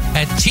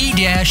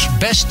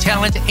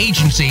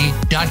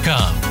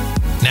troy@t-besttalentagency.com.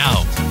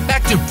 Now,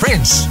 back to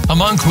Prince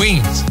Among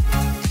Queens.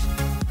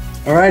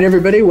 All right,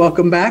 everybody,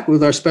 welcome back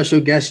with our special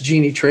guest,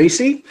 Jeannie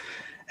Tracy.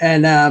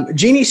 And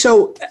Jeannie,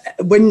 so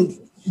when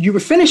you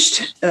were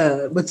finished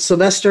with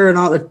Sylvester and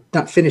all that,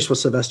 not finished with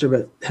Sylvester,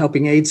 but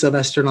helping aid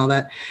Sylvester and all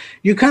that,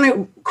 you kind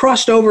of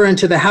crossed over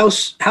into the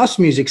house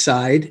music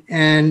side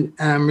and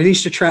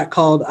released a track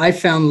called I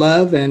Found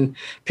Love and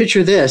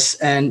Picture This.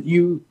 And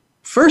you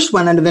first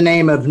went under the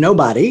name of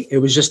Nobody. It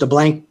was just a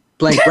blank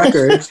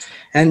record.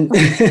 And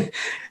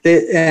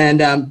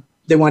then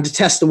they wanted to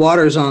test the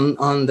waters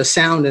on the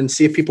sound and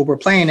see if people were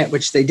playing it,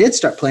 which they did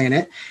start playing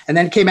it. And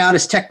then it came out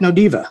as Techno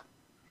Diva.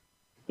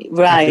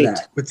 Right.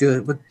 That,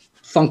 with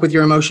Funk With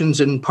Your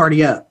Emotions and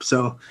Party Up.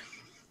 So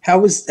how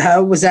was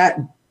that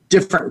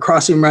different,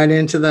 crossing right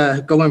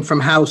into going from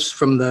house,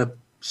 from the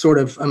sort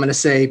of, I'm going to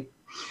say,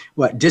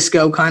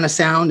 disco kind of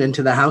sound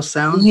into the house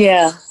sound?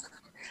 Yeah.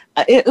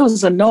 It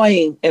was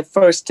annoying at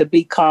first to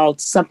be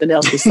called something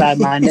else beside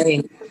my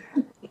name,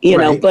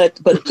 know, but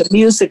the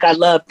music I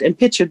loved. And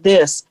picture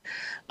this,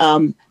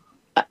 I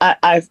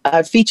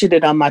featured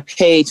it on my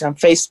page on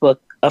Facebook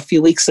a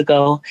few weeks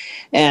ago,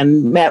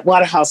 and Matt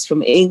Waterhouse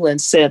from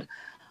England said,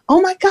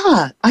 "Oh my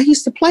God, I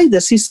used to play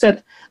this." He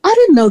said, "I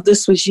didn't know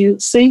this was you."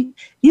 See,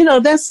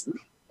 that's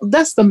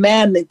the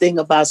maddening thing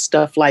about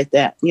stuff like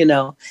that,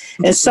 And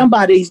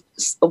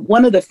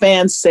one of the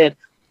fans said,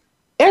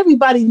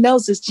 "Everybody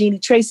knows it's Jeannie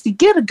Tracy.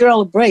 Get a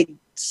girl a break.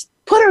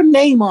 Put her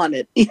name on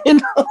it."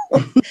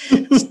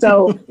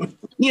 So,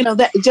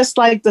 that just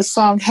like the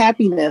song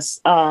 "Happiness,"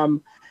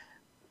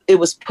 it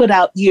was put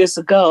out years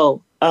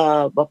ago.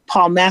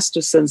 Paul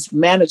Masterson's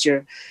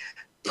manager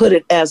put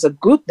it as a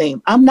group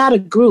name. I'm not a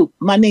group.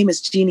 My name is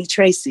Jeannie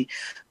Tracy.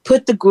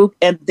 Put the group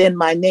and then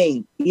my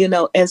name,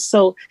 And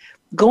so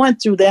going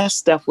through that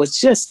stuff was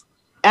just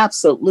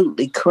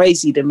absolutely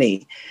crazy to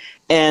me.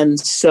 And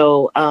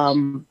so,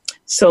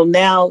 so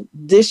now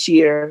this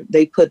year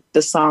they put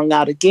the song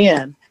out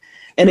again,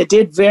 and it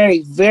did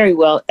very, very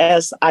well,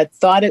 as I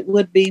thought it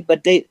would be,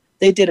 but they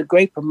did a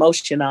great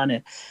promotion on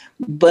it.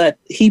 But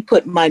he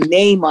put my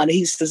name on it.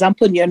 He says, "I'm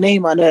putting your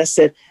name on it." I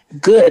said,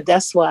 "Good.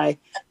 That's why,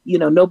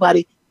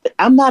 nobody,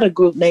 I'm not a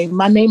group name.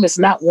 My name is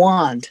not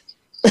Wand."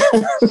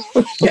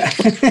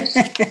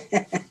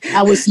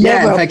 I was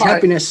never a part.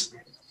 Happiness.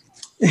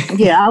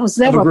 Yeah, I was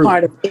never a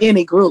part of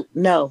any group.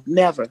 No,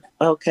 never.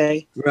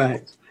 Okay.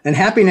 Right. And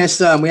Happiness,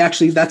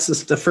 that's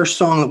the first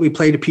song that we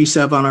played a piece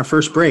of on our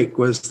first break,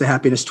 was the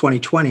Happiness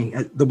 2020,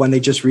 the one they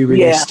just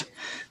re-released,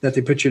 that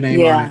they put your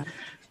name on it.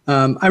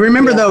 I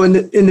remember though in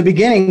the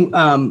beginning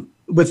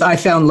with I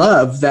Found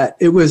Love, that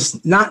it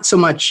was not so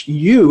much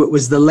you, it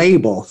was the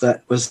label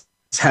that was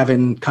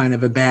having kind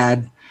of a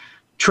bad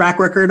track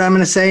record, I'm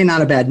going to say,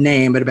 not a bad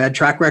name, but a bad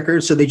track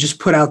record. So they just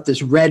put out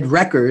this red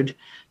record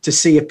to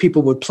see if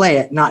people would play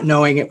it, not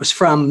knowing it was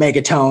from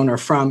Megatone or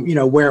from,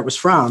 where it was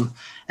from.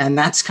 And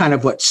that's kind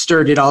of what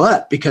stirred it all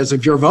up, because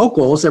of your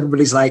vocals.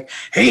 Everybody's like,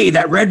 "Hey,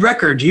 that red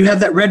record, do you have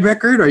that red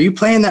record? Are you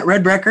playing that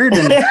red record?"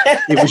 And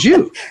it was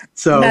you.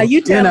 So now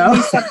you tell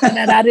me something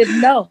that I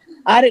didn't know.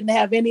 I didn't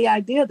have any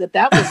idea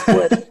that was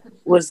what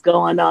was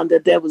going on,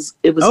 it was.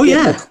 Oh,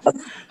 yeah.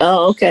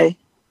 Oh, okay.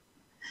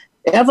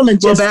 Evelyn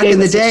just back in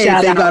the day,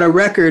 if they got a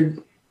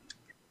record.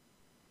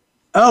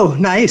 Oh,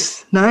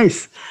 nice.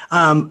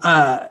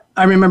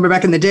 I remember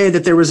back in the day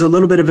that there was a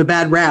little bit of a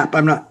bad rap.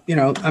 I'm not,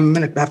 I'm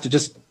going to have to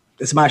just,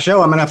 it's my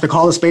show. I'm going to have to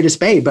call a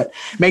spade, but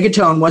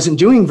Megatone wasn't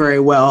doing very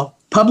well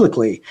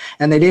publicly,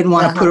 and they didn't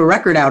want to put a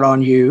record out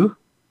on you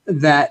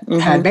that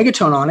had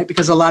Megatone on it,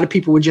 because a lot of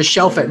people would just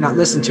shelf it and not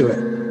listen to it.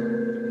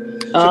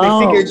 So they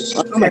figured,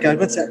 oh my God,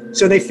 what's that?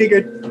 So they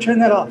figured, turn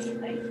that off.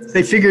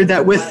 They figured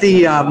that with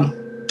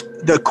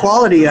the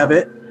quality of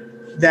it,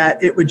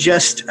 that it would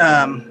just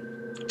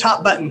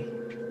top button.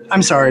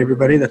 I'm sorry,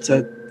 everybody. That's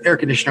a air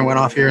conditioner went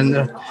off here in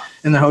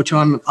the hotel.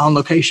 I'm on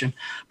location,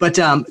 but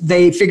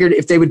they figured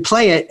if they would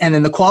play it, and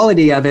then the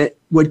quality of it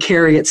would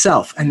carry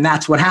itself, and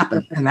that's what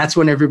happened. And that's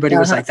when everybody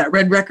was like, that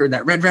red record.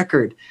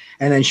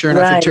 And then sure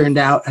enough, it turned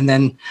out. And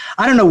then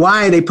I don't know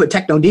why they put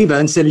Techno Diva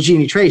instead of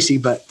Jeannie Tracy,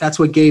 but that's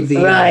what gave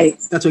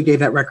that's what gave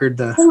that record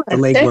the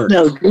legwork.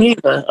 Techno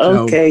Diva.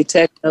 Okay,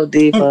 Techno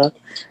Diva.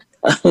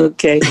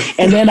 Okay,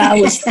 and then I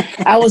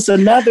was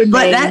another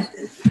name.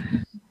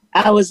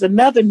 I was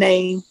another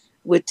name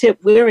with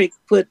Tip Weary.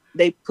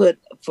 They put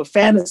for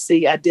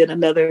Fantasy. I did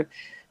another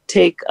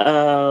take.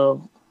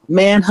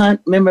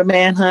 Manhunt. Remember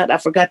Manhunt? I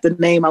forgot the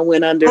name I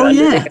went under. Oh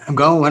yeah, I'm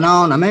going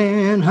on a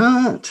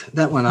manhunt.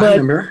 That one I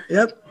remember.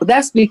 Yep.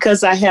 That's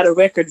because I had a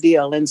record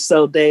deal, and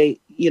so they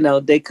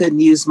couldn't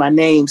use my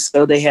name,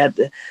 so they had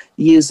to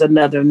use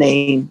another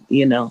name.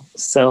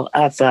 So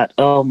I thought,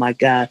 oh my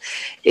God,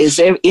 is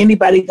there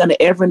anybody going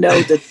to ever know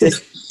that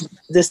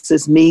this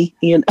is me?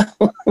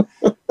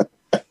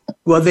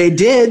 Well, they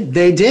did,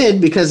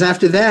 because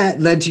after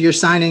that led to your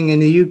signing in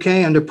the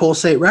UK under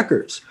Pulsate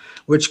Records,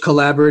 which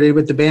collaborated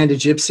with the band of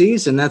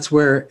Gypsies. And that's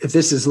where If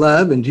This Is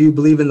Love and Do You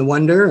Believe in the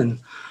Wonder and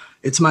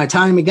It's My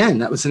Time Again,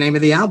 that was the name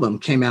of the album,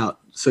 came out.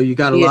 So you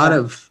got a lot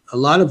of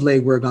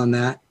legwork on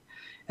that.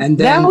 And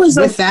then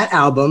that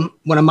album,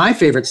 one of my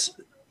favorites.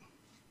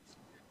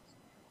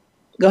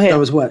 Go ahead. That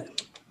was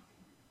what?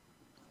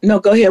 No,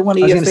 go ahead.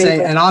 One of your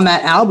favorites. And on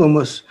that album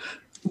was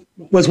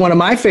one of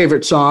my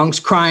favorite songs,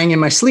 Crying in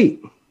My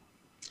Sleep.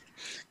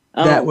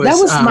 That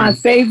was my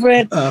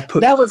favorite.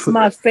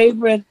 My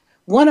favorite.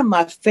 One of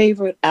my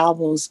favorite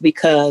albums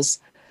because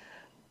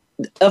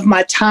of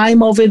my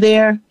time over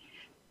there,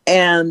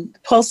 and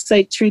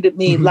Pulsate treated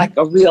me like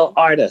a real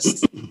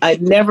artist.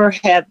 I'd never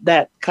had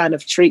that kind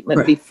of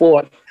treatment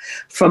before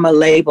from a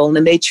label,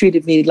 and they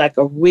treated me like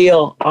a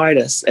real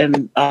artist.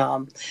 And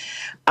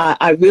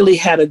I really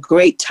had a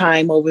great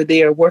time over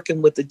there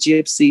working with the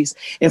Gypsies.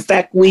 In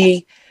fact,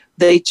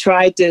 they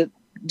tried to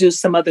do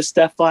some other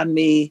stuff on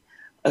me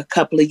a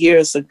couple of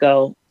years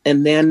ago.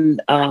 And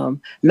then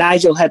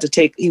Nigel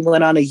he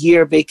went on a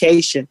year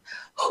vacation.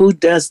 Who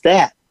does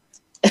that?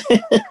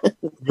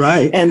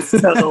 Right. And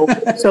so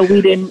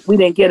we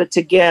didn't get it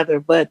together,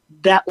 but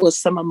that was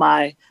some of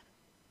my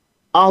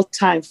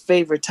all-time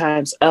favorite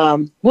times.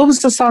 What was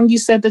the song you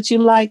said that you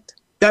liked?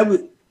 That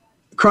was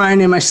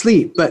Crying in My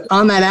Sleep. But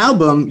on that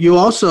album,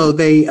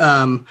 they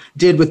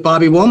did with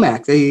Bobby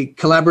Womack. They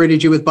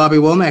collaborated you with Bobby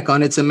Womack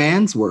on It's a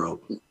Man's World.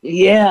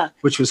 Yeah.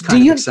 Which was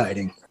kind of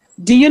exciting.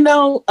 Do you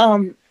know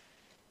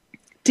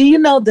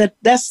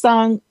that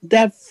song,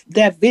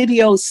 that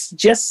video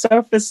just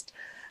surfaced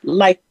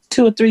like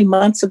 2 or 3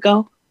 months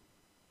ago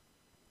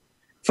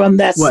from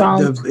that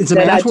song? It's a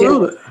Man's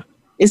World?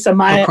 It's a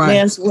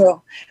Man's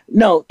World.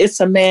 No, It's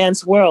a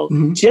Man's World.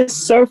 Mm-hmm.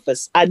 Just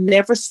surfaced. I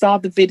never saw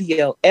the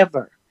video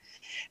ever.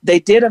 They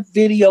did a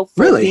video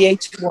for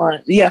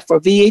VH1. Yeah, for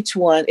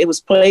VH1. It was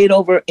played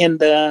over in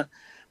the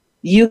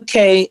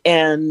UK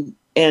and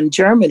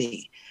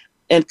Germany.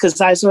 And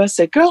because I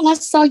said, girl, I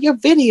saw your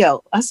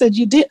video. I said,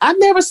 you did? I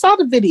never saw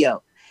the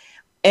video.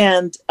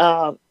 And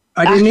I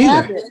didn't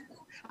either.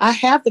 I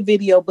have the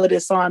video, but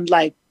it's on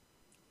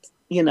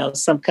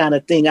some kind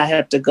of thing. I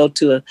have to go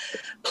to a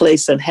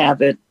place and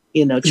have it,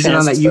 Is it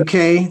on that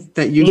UK?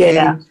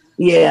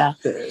 Yeah.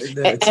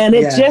 And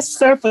it just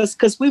surfaced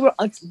because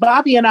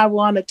Bobby and I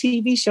were on a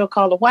TV show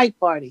called The White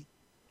Party.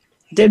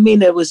 Didn't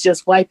mean it was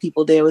just white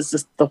people there. It was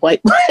just the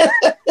white.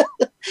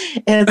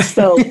 And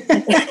so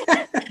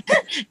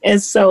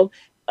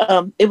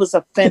it was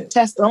a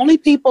fantastic. The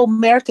only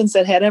Americans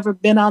that had ever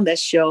been on that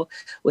show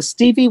was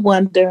Stevie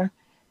Wonder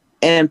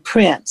and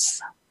Prince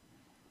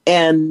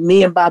and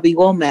me and Bobby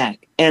Womack.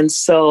 And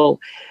so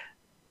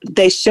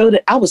they showed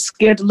it. I was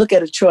scared to look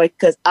at it, Troy,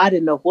 because I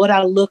didn't know what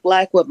I looked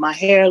like, what my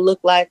hair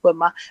looked like,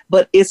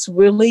 but it's on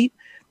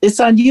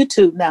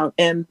YouTube now.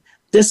 And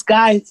this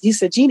guy, he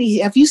said, Jeannie,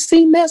 have you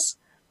seen this?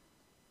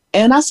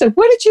 And I said,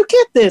 where did you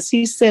get this?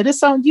 He said,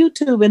 it's on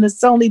YouTube and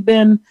it's only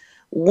been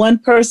one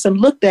person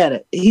looked at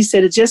it. He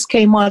said, it just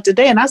came on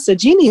today. And I said,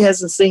 Jeannie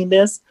hasn't seen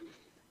this.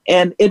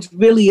 And it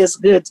really is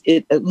good.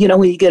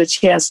 When you get a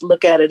chance to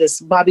look at it, it's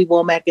Bobby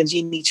Womack and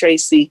Jeannie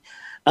Tracy.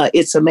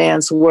 It's a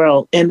Man's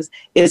World. And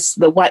it's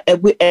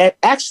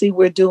actually,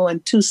 we're doing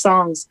 2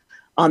 songs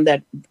on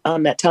that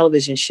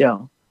television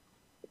show.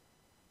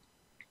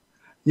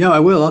 No, I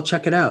will. I'll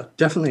check it out.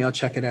 Definitely, I'll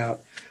check it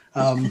out.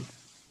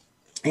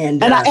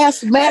 And I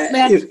asked Matt.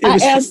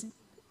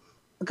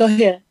 Go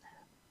ahead.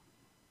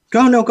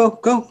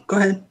 Go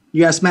ahead.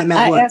 You asked Matt.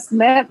 I asked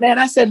Matt.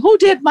 I said, "Who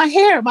did my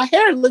hair? My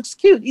hair looks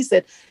cute." He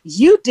said,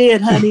 "You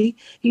did, honey."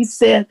 He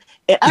said,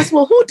 and I said,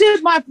 "Well, who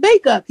did my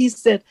makeup?" He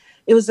said,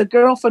 "It was a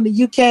girl from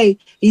the UK."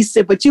 He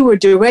said, "But you were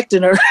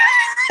directing her."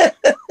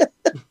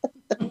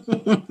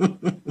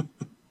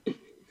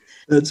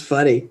 That's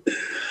funny.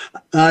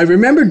 I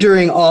remember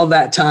during all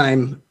that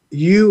time,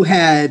 you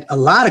had a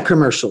lot of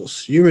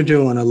commercials. You were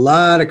doing a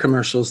lot of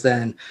commercials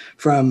then,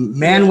 from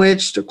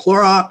Manwich to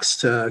Clorox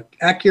to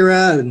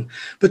Acura.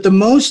 But the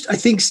most, I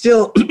think,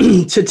 still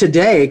to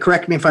today,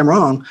 correct me if I'm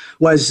wrong,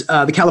 was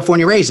the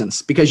California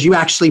Raisins, because you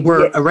actually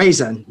were a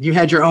raisin. You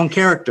had your own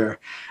character.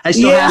 I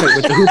still have it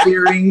with the hoop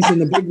earrings and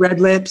the big red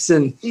lips.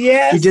 And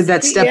you did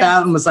that step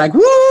out and was like,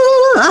 woo,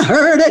 I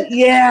heard it.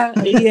 Yeah.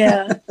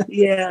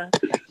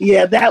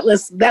 That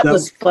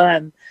was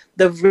fun.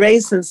 The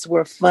raisins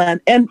were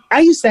fun. And I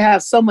used to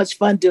have so much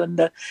fun doing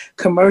the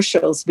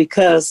commercials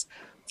because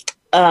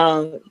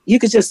you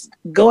could just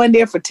go in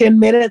there for 10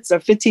 minutes or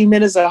 15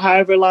 minutes or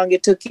however long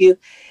it took you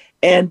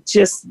and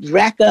just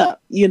rack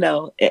up,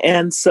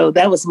 And so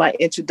that was my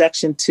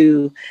introduction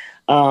to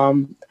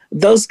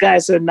those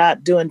guys are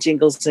not doing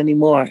jingles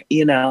anymore,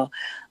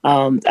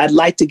 I'd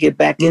like to get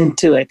back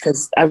into it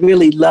because I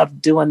really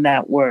love doing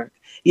that work.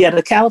 Yeah,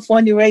 the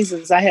California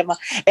Raisins. I have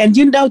and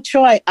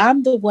Troy,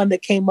 I'm the one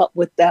that came up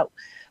with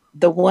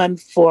the one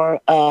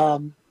for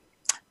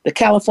the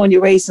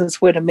California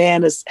Raisins, where the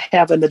man is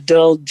having a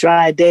dull,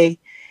 dry day,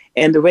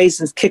 and the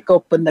raisins kick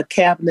open the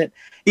cabinet.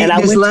 And I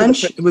went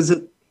lunch. Was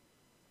it?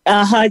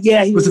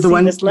 Yeah, he was it the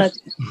one? His lunch.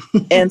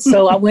 And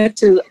so I went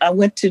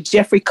to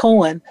Jeffrey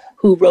Cohen,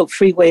 who wrote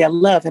Freeway of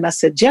Love, and I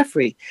said,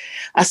 Jeffrey,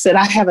 I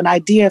have an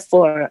idea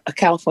for a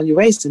California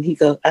raisin.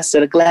 I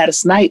said, a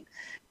Gladys Knight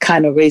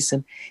kind of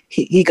raisin.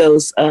 He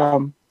goes,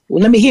 well,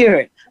 let me hear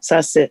it. So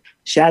I said,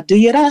 shall I do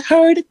it? I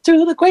heard it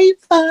through the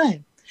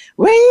grapevine,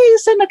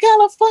 raised in the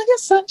California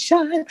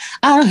sunshine.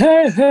 I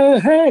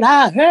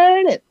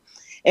heard it.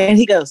 And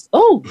he goes,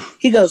 well,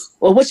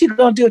 what you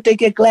gonna do if they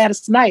get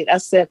Gladys Knight? I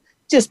said,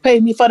 just pay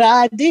me for the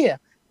idea.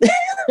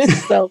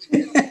 So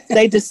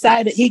they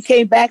decided. He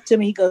came back to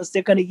me. He goes,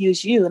 they're going to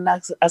use you. And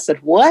I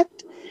said, what?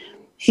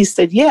 He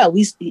said, yeah,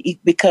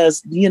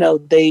 because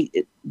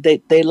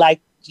they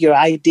like your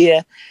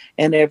idea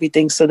and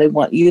everything, so they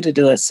want you to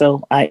do it.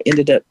 So I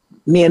ended up,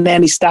 me and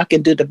Nanny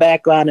Stocking did the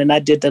background, and I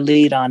did the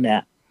lead on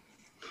that.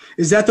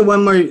 Is that the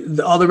one where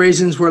all the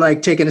raisins were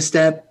like taking a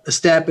step,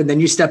 and then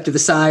you stepped to the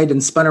side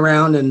and spun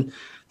around and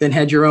then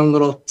had your own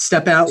little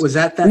step out? Was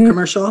that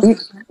commercial?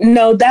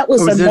 No, that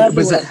was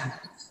another one.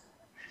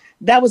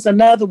 That was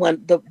another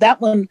one. That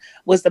one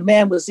was the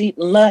man was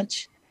eating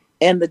lunch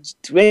and the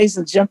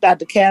raisins jumped out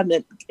the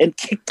cabinet and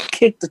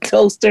kicked the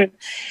toaster.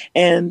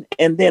 And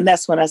then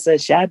that's when I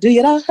said, "Shall I do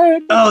it?" I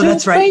heard. Oh,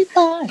 that's right.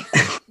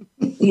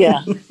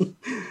 Yeah.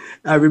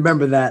 I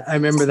remember that.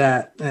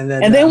 And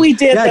then we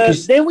did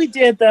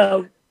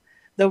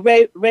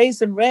the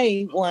Raisin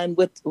Ray one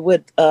with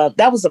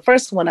that was the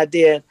first one I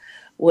did,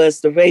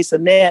 was the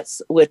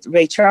Raisinets with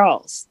Ray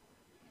Charles.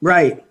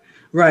 Right.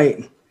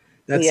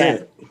 That's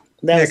it.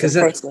 That was the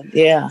first one.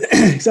 Yeah.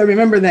 Because I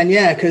remember then,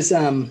 because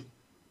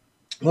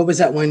what was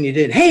that one you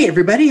did? Hey,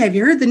 everybody, have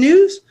you heard the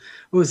news?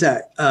 What was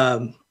that?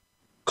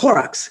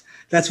 Clorox.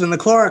 That's when the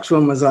Clorox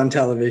one was on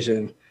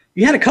television.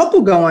 You had a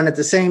couple going at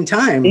the same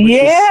time.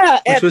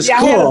 Which was cool.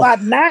 I had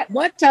about 9.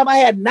 One time I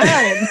had 9.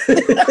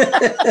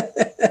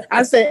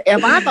 I said,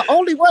 am I the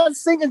only one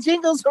singing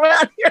jingles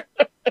around here?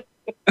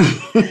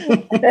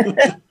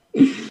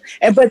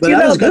 But you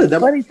know, the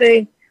funny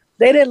thing,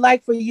 they didn't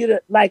like for you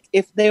to, like,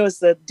 if there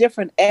was a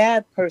different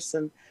ad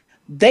person,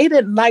 they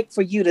didn't like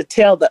for you to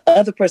tell the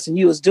other person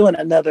you was doing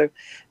another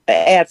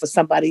ad for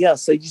somebody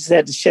else. So you just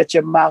had to shut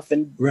your mouth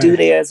and do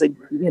theirs and,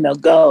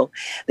 go.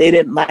 They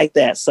didn't like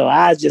that. So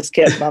I just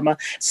kept my mouth.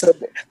 So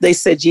they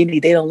said, Jeannie,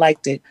 they don't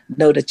like to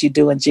know that you're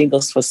doing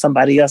jingles for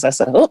somebody else. I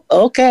said, oh,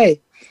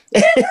 okay.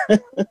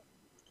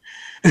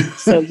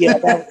 So yeah.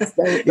 Let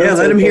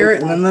them hear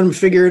it and then let them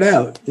figure it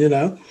out,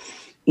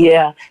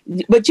 Yeah.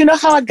 But you know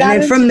how I got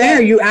and from there,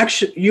 that?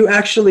 you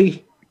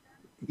actually,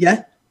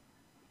 yeah?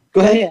 Go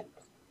ahead.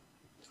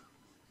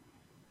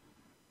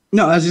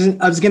 No, I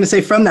was going to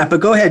say from that, but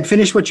go ahead,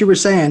 finish what you were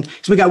saying.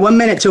 Because we got 1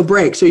 minute till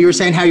break. So you were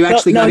saying how you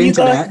actually got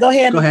into that. Go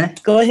ahead.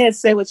 Go ahead.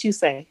 Say what you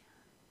say.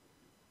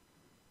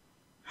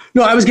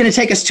 No, I was going to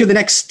take us to the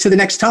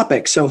next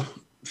topic. So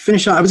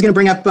finish on. I was going to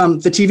bring up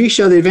the TV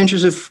show, The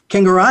Adventures of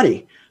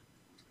Kangaroo,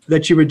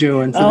 that you were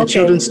doing for the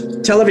children's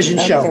television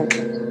show.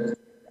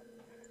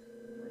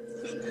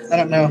 I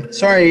don't know.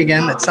 Sorry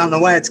again. I don't know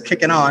why it's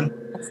kicking on.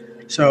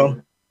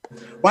 So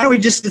why don't we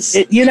just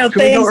can we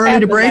go early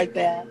to break? Like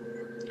that.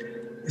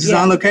 This is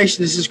on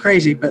location. This is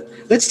crazy, but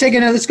let's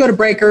go to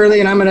break early,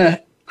 and I'm going to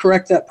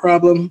correct that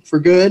problem for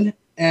good.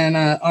 And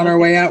on our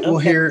way out, we'll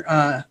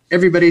hear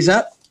Everybody's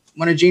Up,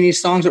 one of Jeannie's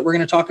songs that we're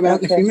going to talk about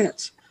in a few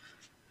minutes.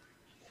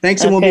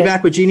 Thanks, and we'll be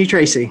back with Jeannie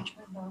Tracy.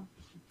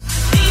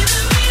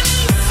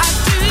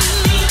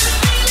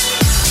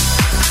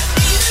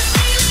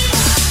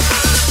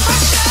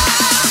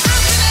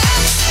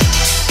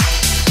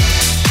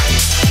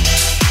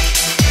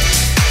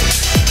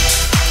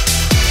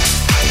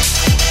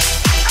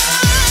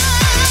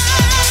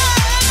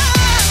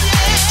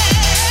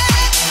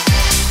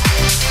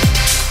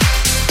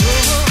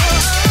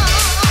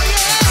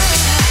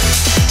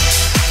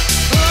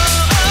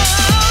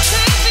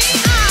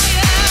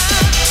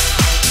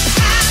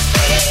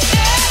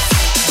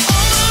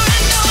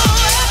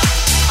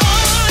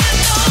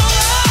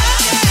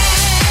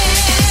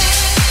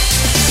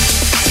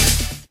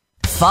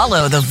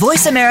 Follow the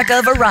Voice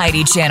America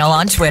Variety channel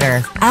on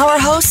Twitter. Our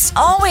hosts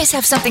always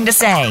have something to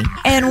say,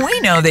 and we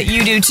know that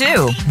you do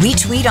too. We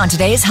tweet on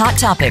today's hot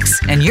topics,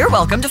 and you're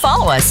welcome to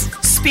follow us.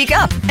 Speak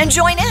up and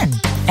join in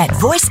at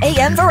Voice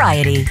AM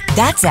Variety.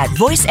 That's at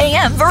Voice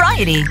AM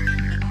Variety.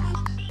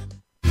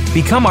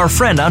 Become our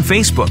friend on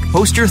Facebook.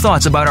 Post your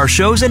thoughts about our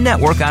shows and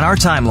network on our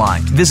timeline.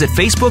 Visit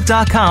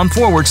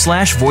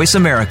Facebook.com/Voice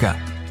America.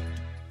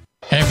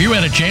 Have you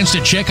had a chance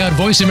to check out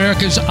Voice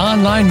America's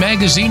online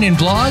magazine and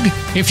blog?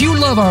 If you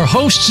love our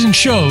hosts and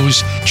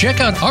shows, check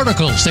out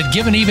articles that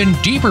give an even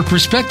deeper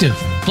perspective,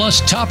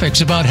 plus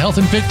topics about health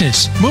and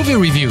fitness, movie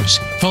reviews,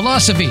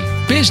 philosophy,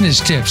 business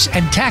tips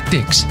and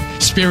tactics,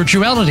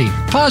 spirituality,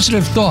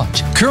 positive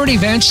thought, current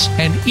events,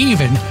 and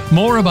even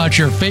more about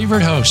your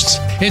favorite hosts.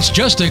 It's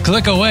just a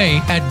click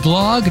away at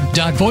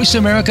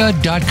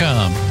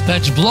blog.voiceamerica.com.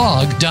 That's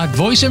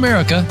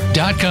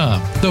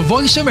blog.voiceamerica.com. The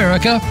Voice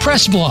America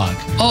Press Blog.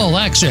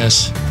 All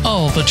access,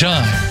 all the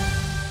time.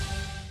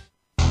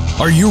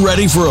 Are you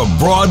ready for a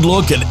broad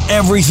look at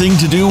everything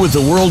to do with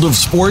the world of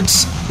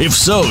sports? If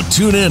so,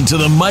 tune in to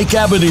the Mike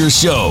Abadir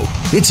Show.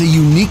 It's a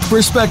unique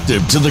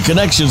perspective to the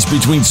connections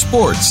between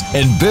sports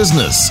and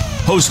business.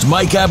 Host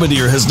Mike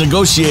Abadir has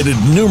negotiated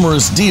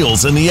numerous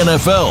deals in the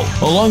NFL.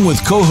 Along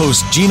with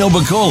co-host Gino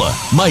Bacola,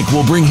 Mike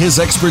will bring his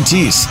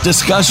expertise,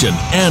 discussion,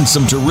 and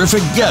some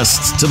terrific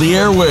guests to the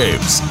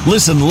airwaves.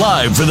 Listen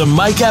live for the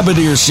Mike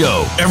Abadir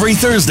Show every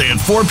Thursday at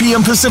 4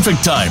 p.m. Pacific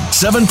Time,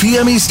 7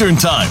 p.m. Eastern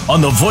Time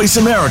on the Voice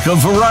America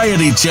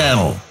Variety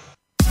Channel.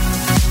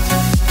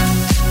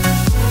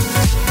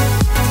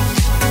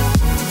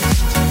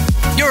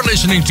 You're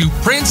listening to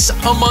Prince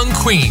Among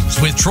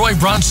Queens with Troy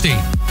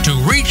Bronstein. To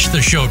reach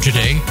the show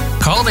today,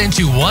 call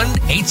into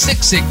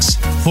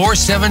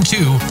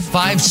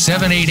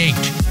 1-866-472-5788.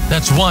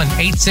 That's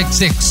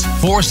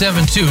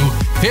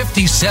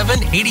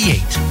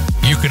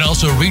 1-866-472-5788. You can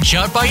also reach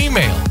out by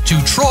email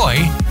to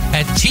troy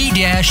at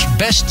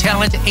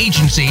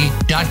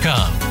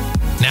t-bestttalentagency.com.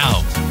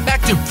 Now,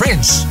 back to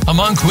Prince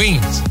Among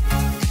Queens.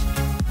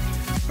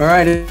 All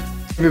right,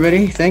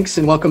 everybody, thanks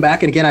and welcome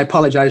back. And again, I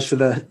apologize for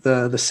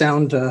the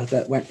sound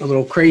that went a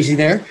little crazy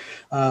there.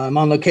 I'm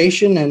on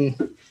location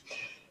and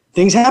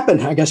things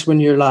happen, I guess, when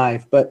you're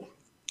live. But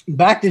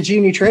back to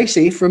Jeannie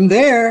Tracy. From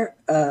there,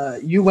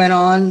 you went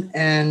on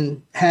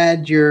and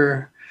had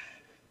your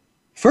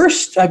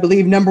first, I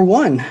believe, number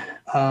one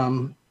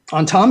on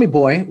Tommy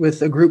Boy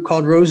with a group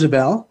called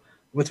Rosabelle,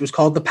 which was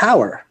called The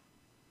Power.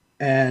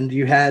 And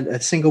you had a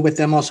single with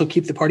them also,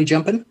 Keep the Party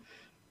Jumpin'.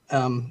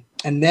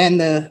 And then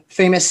the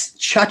famous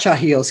Cha-Cha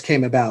Heels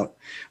came about,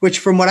 which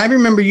from what I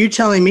remember you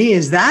telling me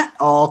is that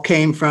all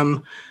came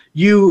from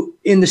you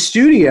in the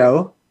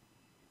studio.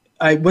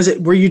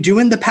 Were you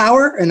doing The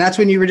Power? And that's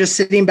when you were just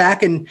sitting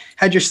back and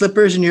had your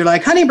slippers and you're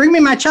like, honey, bring me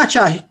my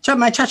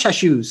cha-cha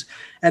shoes.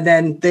 And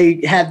then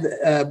they had,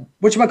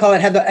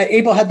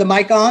 Abel had the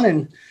mic on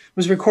and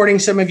was recording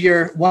some of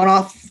your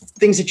one-off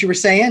things that you were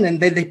saying, and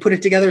they put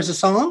it together as a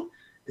song.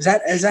 Is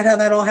that how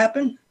that all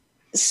happened?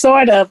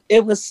 Sort of.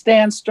 It was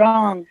Stand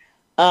Strong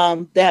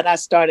that I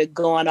started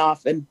going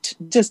off and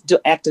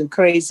acting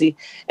crazy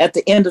at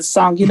the end of the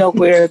song,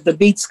 where the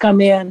beats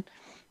come in.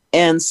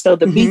 And so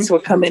the beats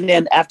were coming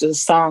in after the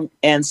song.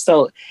 And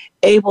so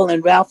Abel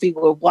and Ralphie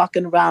were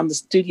walking around the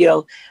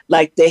studio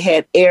like they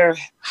had air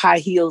high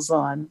heels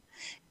on.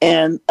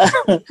 And,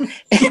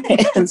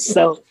 and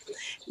so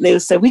they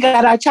would say, we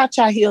got our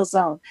cha-cha heels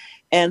on.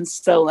 And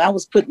so I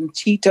was putting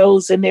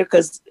Cheetos in there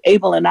because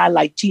Abel and I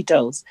like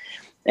Cheetos.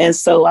 And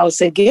so I was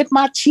saying, get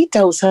my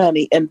Cheetos,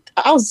 honey. And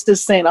I was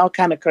just saying all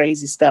kind of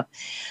crazy stuff.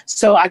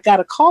 So I got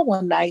a call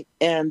one night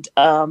and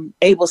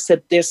Abel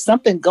said, there's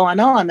something going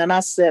on. And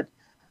I said,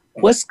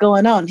 what's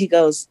going on? He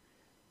goes,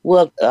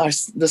 well,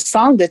 the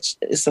song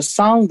it's a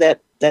song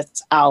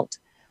that's out,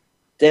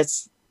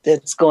 that's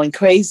going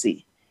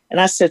crazy. And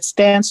I said,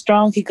 Stand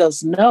Strong. He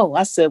goes, no.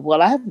 I said,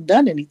 well, I haven't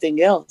done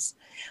anything else.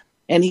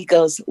 And he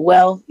goes,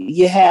 well,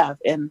 you have.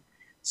 And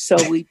so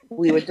we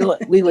were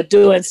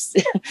doing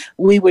CeCe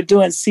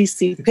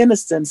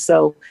Peniston.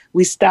 So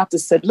we stopped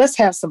and said, let's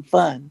have some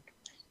fun.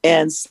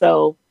 And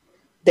so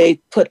they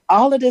put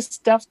all of this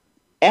stuff,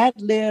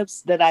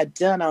 ad-libs that I'd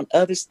done on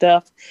other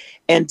stuff,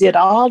 and did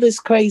all this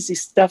crazy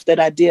stuff that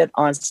I did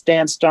on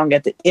Stand Strong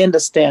at the end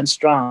of Stand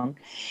Strong,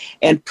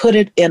 and put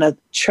it in a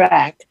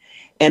track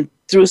and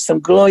threw some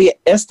Gloria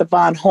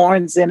Estefan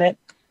horns in it.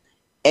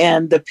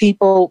 And the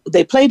people,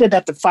 they played it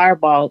at the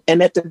Fireball.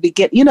 And at the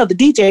beginning, the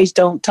DJs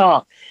don't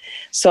talk.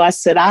 So I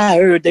said, I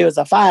heard there was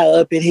a fire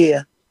up in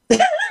here.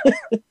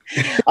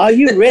 Are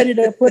you ready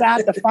to put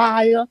out the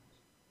fire?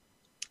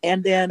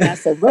 And then I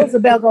said,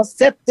 Rosabelle gonna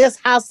set this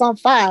house on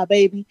fire,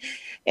 baby.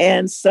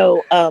 And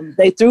so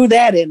they threw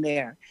that in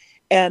there.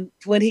 And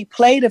when he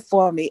played it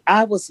for me,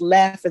 I was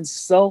laughing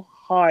so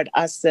hard.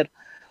 I said,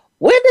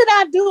 when did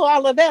I do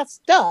all of that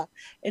stuff?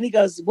 And he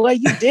goes, well,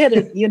 you did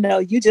it.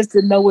 You just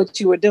didn't know what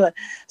you were doing.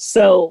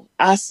 So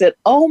I said,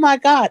 oh my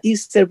God. He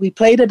said, we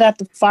played it at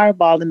the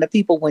Fireball and the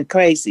people went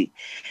crazy.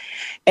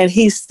 And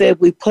he said,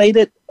 we played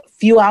it a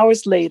few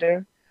hours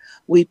later.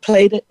 We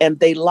played it and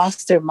they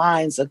lost their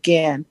minds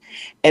again.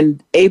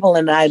 And Abel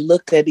and I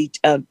looked at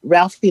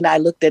Ralphie and I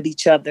looked at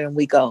each other and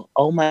we go,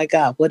 oh my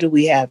God, what do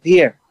we have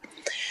here?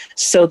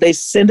 So they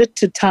sent it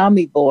to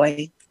Tommy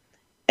Boy,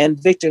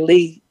 and Victor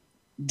Lee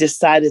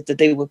decided that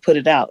they would put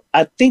it out.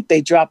 I think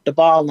they dropped the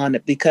ball on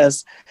it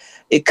because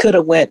it could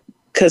have went,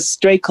 because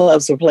Straight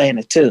Clubs were playing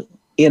it too,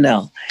 and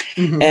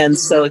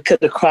so it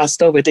could have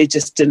crossed over. They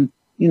just didn't,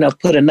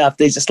 put enough.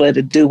 They just let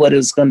it do what it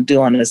was going to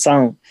do on its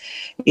own,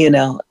 and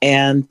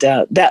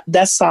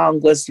that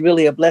song was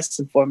really a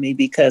blessing for me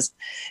because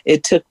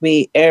it took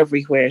me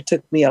everywhere. It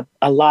took me a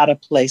lot of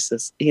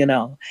places,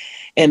 and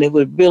it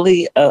was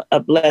really a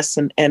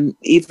blessing. And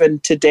even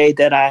today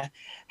that I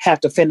have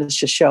to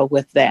finish a show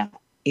with that,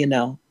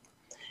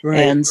 Right.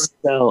 And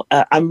so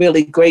I'm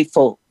really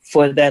grateful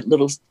for that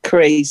little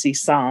crazy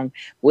song,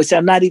 which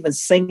I'm not even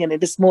singing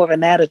it. It's more of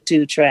an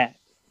attitude track.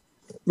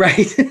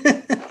 Right.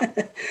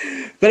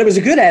 But it was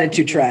a good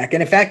attitude track.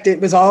 And in fact, it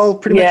was all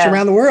pretty much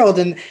around the world.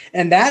 And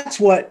that's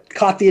what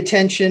caught the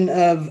attention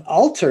of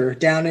Alter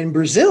down in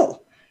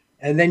Brazil.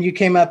 And then you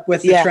came up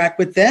with the track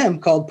with them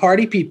called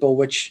Party People,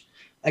 which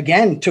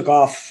again took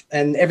off,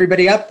 and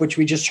Everybody Up, which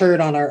we just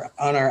heard on our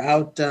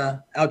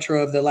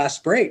outro of the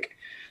last break.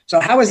 So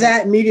how was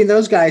that, meeting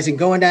those guys and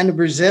going down to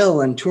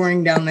Brazil and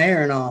touring down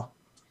there and all?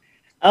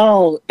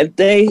 Oh,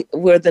 they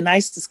were the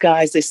nicest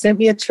guys. They sent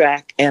me a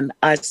track and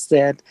I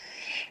said,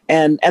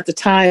 and at the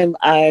time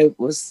I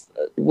was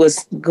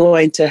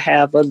going to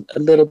have a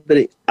little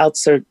bit of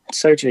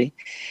surgery.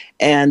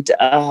 And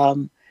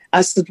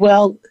I said,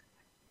 well,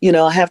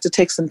 I have to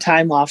take some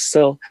time off.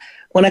 So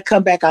when I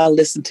come back, I'll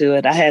listen to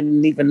it. I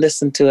hadn't even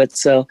listened to it.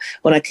 So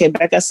when I came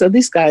back, I said,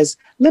 these guys,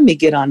 let me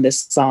get on this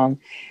song.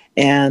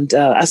 And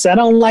I said, I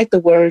don't like the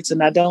words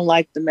and I don't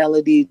like the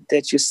melody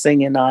that you're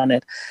singing on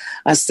it.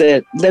 I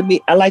said,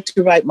 I like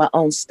to write my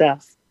own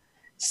stuff.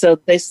 So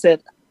they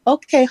said,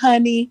 okay,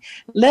 honey,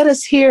 let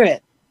us hear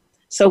it.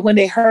 So when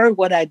they heard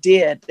what I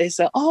did, they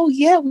said, "Oh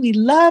yeah, we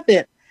love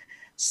it."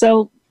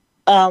 So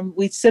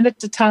we sent it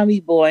to Tommy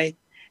Boy.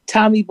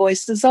 Tommy Boy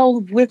says, "Oh,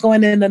 we're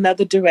going in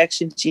another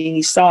direction,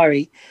 Jeannie.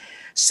 Sorry."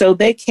 So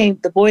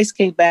the boys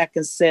came back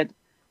and said,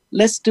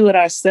 "Let's do it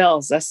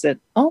ourselves." I said,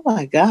 "Oh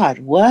my God,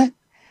 what?"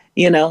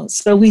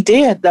 So we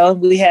did, though.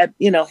 We had,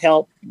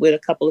 help with a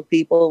couple of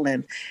people,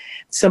 and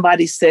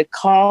somebody said,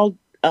 call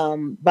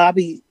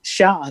Bobby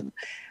Shaw.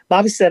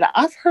 Bobby said,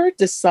 "I've heard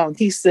this song."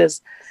 He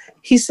says,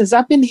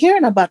 "I've been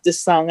hearing about this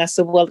song." I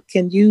said, "Well,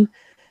 can you,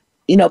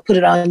 put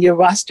it on your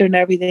roster and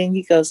everything?"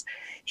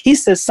 He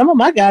says, "Some of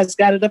my guys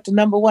got it up to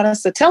number one." I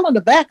said, "Tell them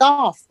to back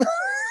off."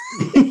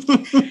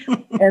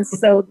 And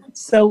so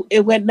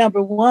it went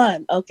number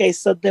one. Okay.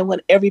 So then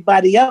when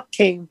Everybody Up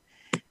came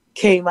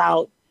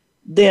out,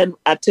 then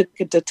I took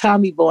it to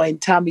Tommy Boy,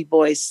 and Tommy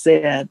Boy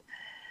said,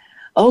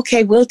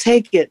 "Okay, we'll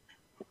take it."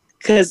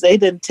 Cause they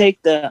didn't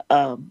take Party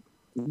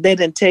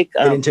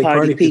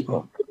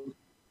People.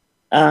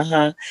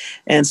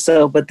 And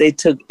so, but they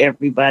took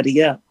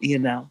Everybody Up,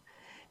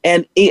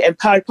 and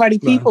Party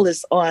People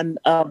is on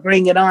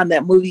Bring It On,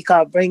 that movie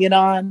called Bring It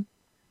On.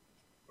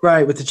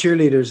 Right, with the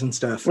cheerleaders and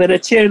stuff. With the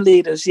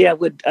cheerleaders, yeah,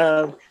 with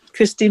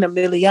Christina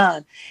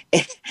Milian.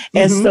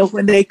 And so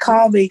when they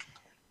called me,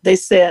 they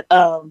said,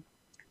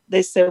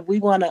 "We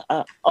want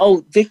to,"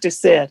 Victor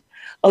said,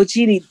 "Oh,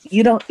 Jeannie,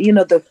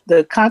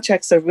 the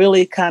contracts are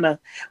really kind of,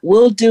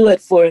 we'll do it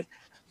for,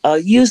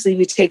 usually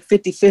we take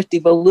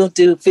 50-50, but we'll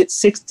do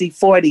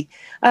 60-40.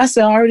 I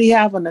said, "I already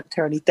have an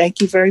attorney.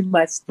 Thank you very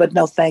much, but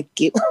no, thank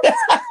you."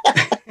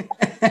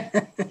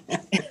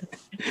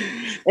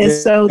 And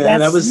so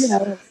that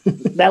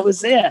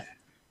was it.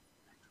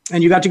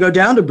 And you got to go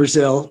down to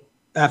Brazil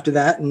after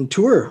that and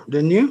tour,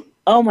 didn't you?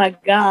 Oh my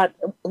God.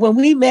 When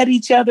we met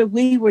each other,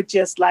 we were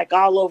just like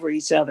all over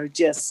each other,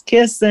 just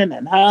kissing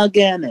and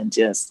hugging, and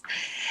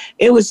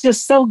it was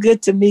just so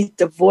good to meet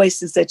the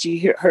voices that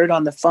you heard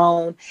on the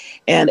phone.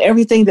 And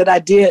everything that I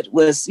did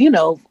was,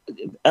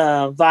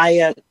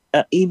 via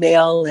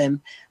email and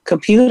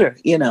computer,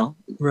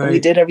 Right. We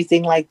did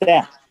everything like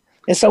that.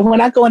 And so when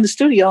I go in the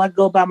studio, I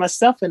go by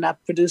myself and I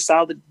produce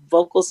all the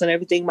vocals and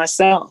everything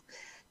myself,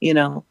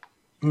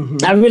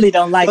 I really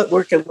don't like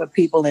working with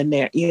people in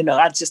there.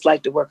 I just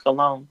like to work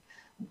alone.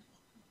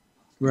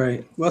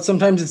 Right. Well,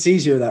 sometimes it's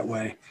easier that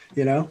way,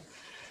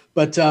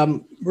 But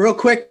real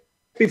quick,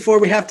 before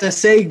we have to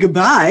say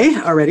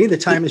goodbye already, the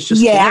time is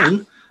just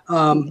flown.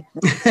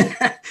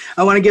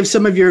 I want to give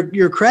some of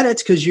your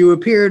credits because you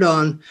appeared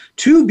on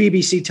 2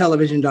 BBC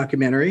television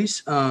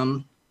documentaries,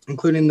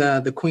 including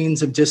the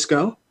Queens of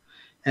Disco.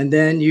 And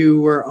then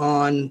you were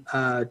on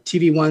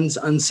TV1's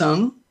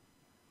Unsung,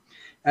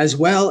 as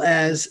well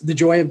as The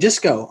Joy of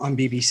Disco on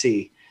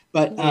BBC.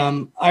 But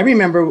I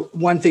remember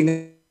one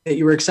thing that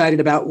you were excited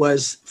about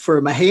was for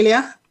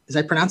Mahalia. Did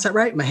I pronounce that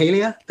right?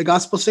 Mahalia, the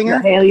gospel singer?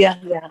 Mahalia,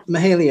 yeah.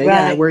 Mahalia,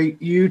 right. Yeah, where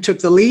you took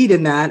the lead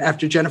in that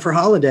after Jennifer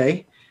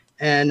Holliday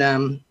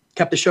and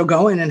kept the show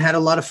going and had a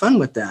lot of fun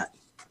with that.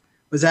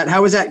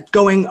 How was that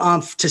going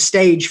off to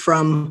stage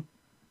from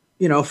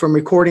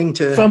recording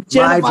to from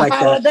Jennifer live like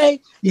Holliday?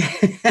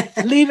 That?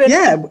 Yeah. Leave it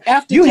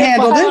after you Jennifer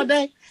handled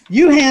Holliday. it.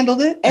 You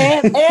handled it.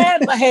 And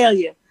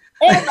Mahalia.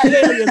 And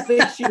Mahalia's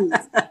big shoes.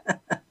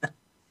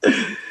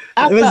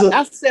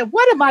 I said,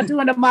 what am I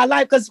doing in my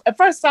life? Because at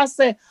first I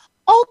said,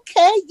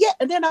 okay, yeah.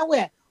 And then I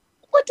went,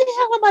 what the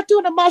hell am I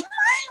doing in my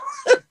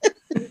life?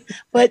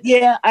 But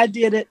yeah, I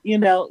did it,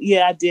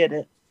 Yeah, I did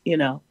it,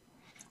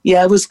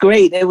 Yeah, it was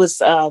great. It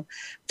was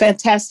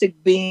fantastic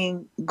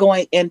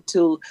going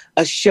into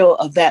a show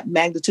of that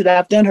magnitude.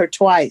 I've done her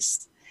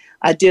twice.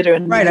 I did her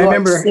in New York I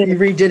remember City. You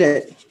redid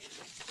it.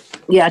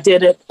 Yeah, I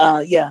did it.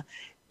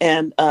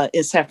 And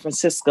in San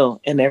Francisco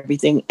and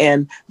everything.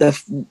 And the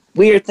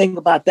weird thing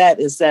about that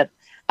is that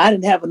I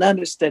didn't have an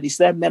understudy,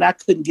 so that meant I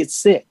couldn't get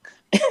sick.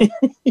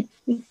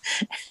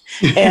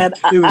 And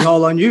it was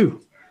all on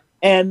you.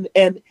 And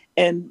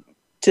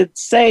to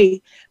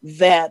say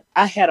that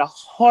I had a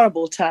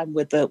horrible time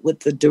with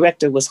the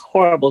director was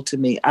horrible to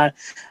me.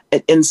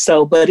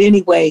 But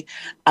anyway,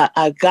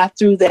 I got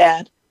through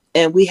that,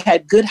 and we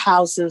had good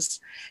houses,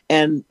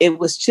 and it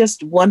was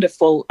just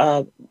wonderful.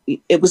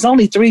 It was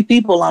only 3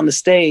 people on the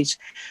stage,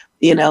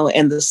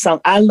 and the song,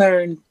 I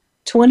learned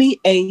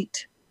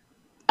 28.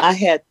 I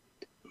had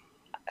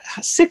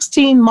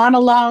 16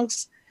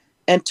 monologues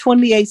and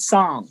 28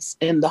 songs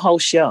in the whole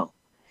show.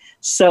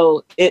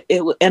 So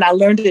and I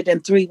learned it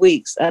in 3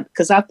 weeks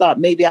because I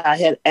thought maybe I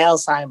had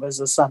Alzheimer's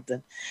or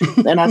something.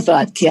 And I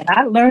thought, can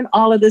I learn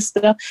all of this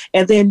stuff?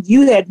 And then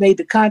you had made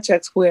the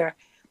contracts where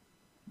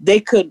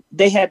they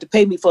had to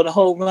pay me for the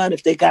whole run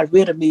if they got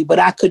rid of me, but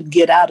I couldn't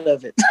get out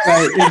of it.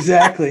 Right,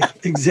 exactly.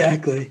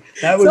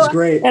 That was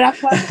great. And I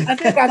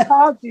think I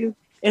called you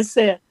and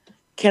said,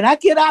 can I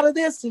get out of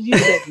this? And you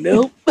said,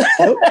 nope.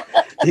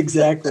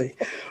 Exactly.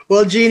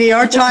 Well, Jeannie,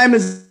 our time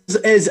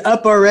is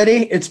up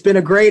already. It's been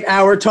a great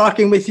hour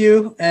talking with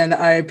you, and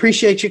I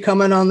appreciate you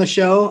coming on the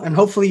show, and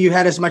hopefully you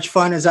had as much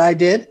fun as I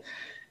did.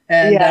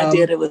 And, yeah, I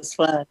did. It was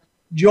fun.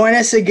 Join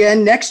us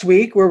again next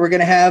week, where we're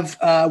going to have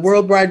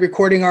worldwide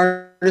recording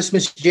artist artist,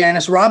 Miss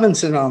Janice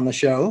Robinson, on the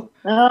show.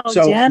 Oh,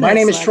 so Janice, my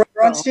name is Troy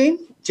Bronstein.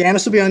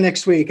 Janice will be on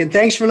next week. And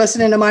thanks for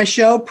listening to my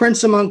show,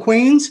 Prince Among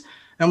Queens.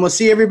 And we'll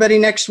see everybody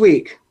next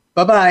week.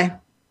 Bye-bye.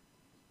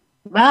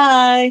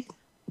 Bye.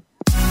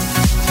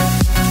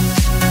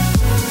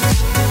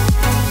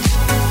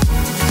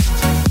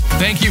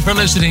 Thank you for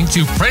listening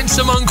to Prince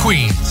Among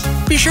Queens.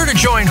 Be sure to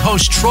join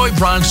host Troy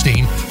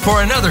Bronstein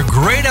for another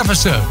great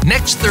episode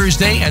next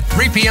Thursday at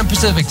 3 p.m.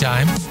 Pacific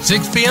Time,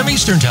 6 p.m.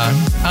 Eastern Time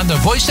on the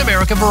Voice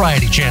America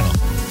Variety Channel.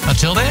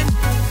 Until then,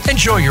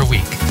 enjoy your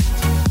week.